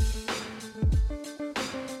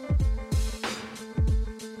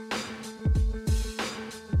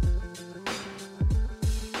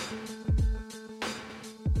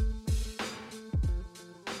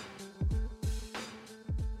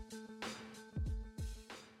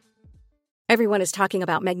 Everyone is talking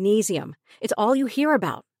about magnesium. It's all you hear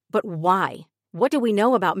about. But why? What do we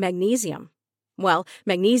know about magnesium? Well,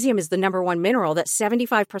 magnesium is the #1 mineral that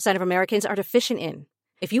 75% of Americans are deficient in.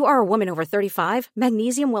 If you are a woman over 35,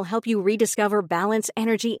 magnesium will help you rediscover balance,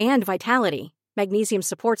 energy, and vitality. Magnesium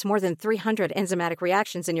supports more than 300 enzymatic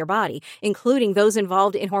reactions in your body, including those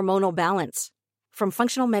involved in hormonal balance. From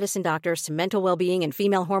functional medicine doctors to mental well-being and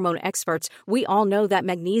female hormone experts, we all know that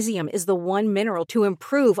magnesium is the one mineral to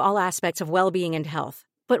improve all aspects of well-being and health.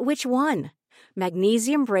 But which one?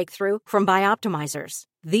 Magnesium Breakthrough from Bioptimizers,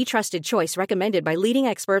 the trusted choice recommended by leading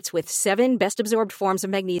experts with 7 best-absorbed forms of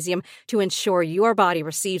magnesium to ensure your body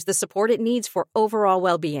receives the support it needs for overall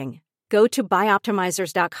well-being. Go to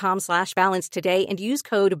bioptimizers.com/balance today and use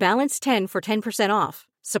code BALANCE10 for 10% off.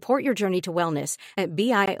 Support your journey to wellness at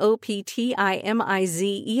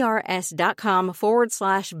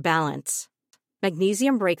BIOPTIMIZERS.com/balance.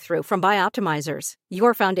 Magnesium Breakthrough from Bioptimizers,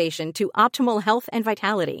 your foundation to optimal health and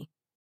vitality.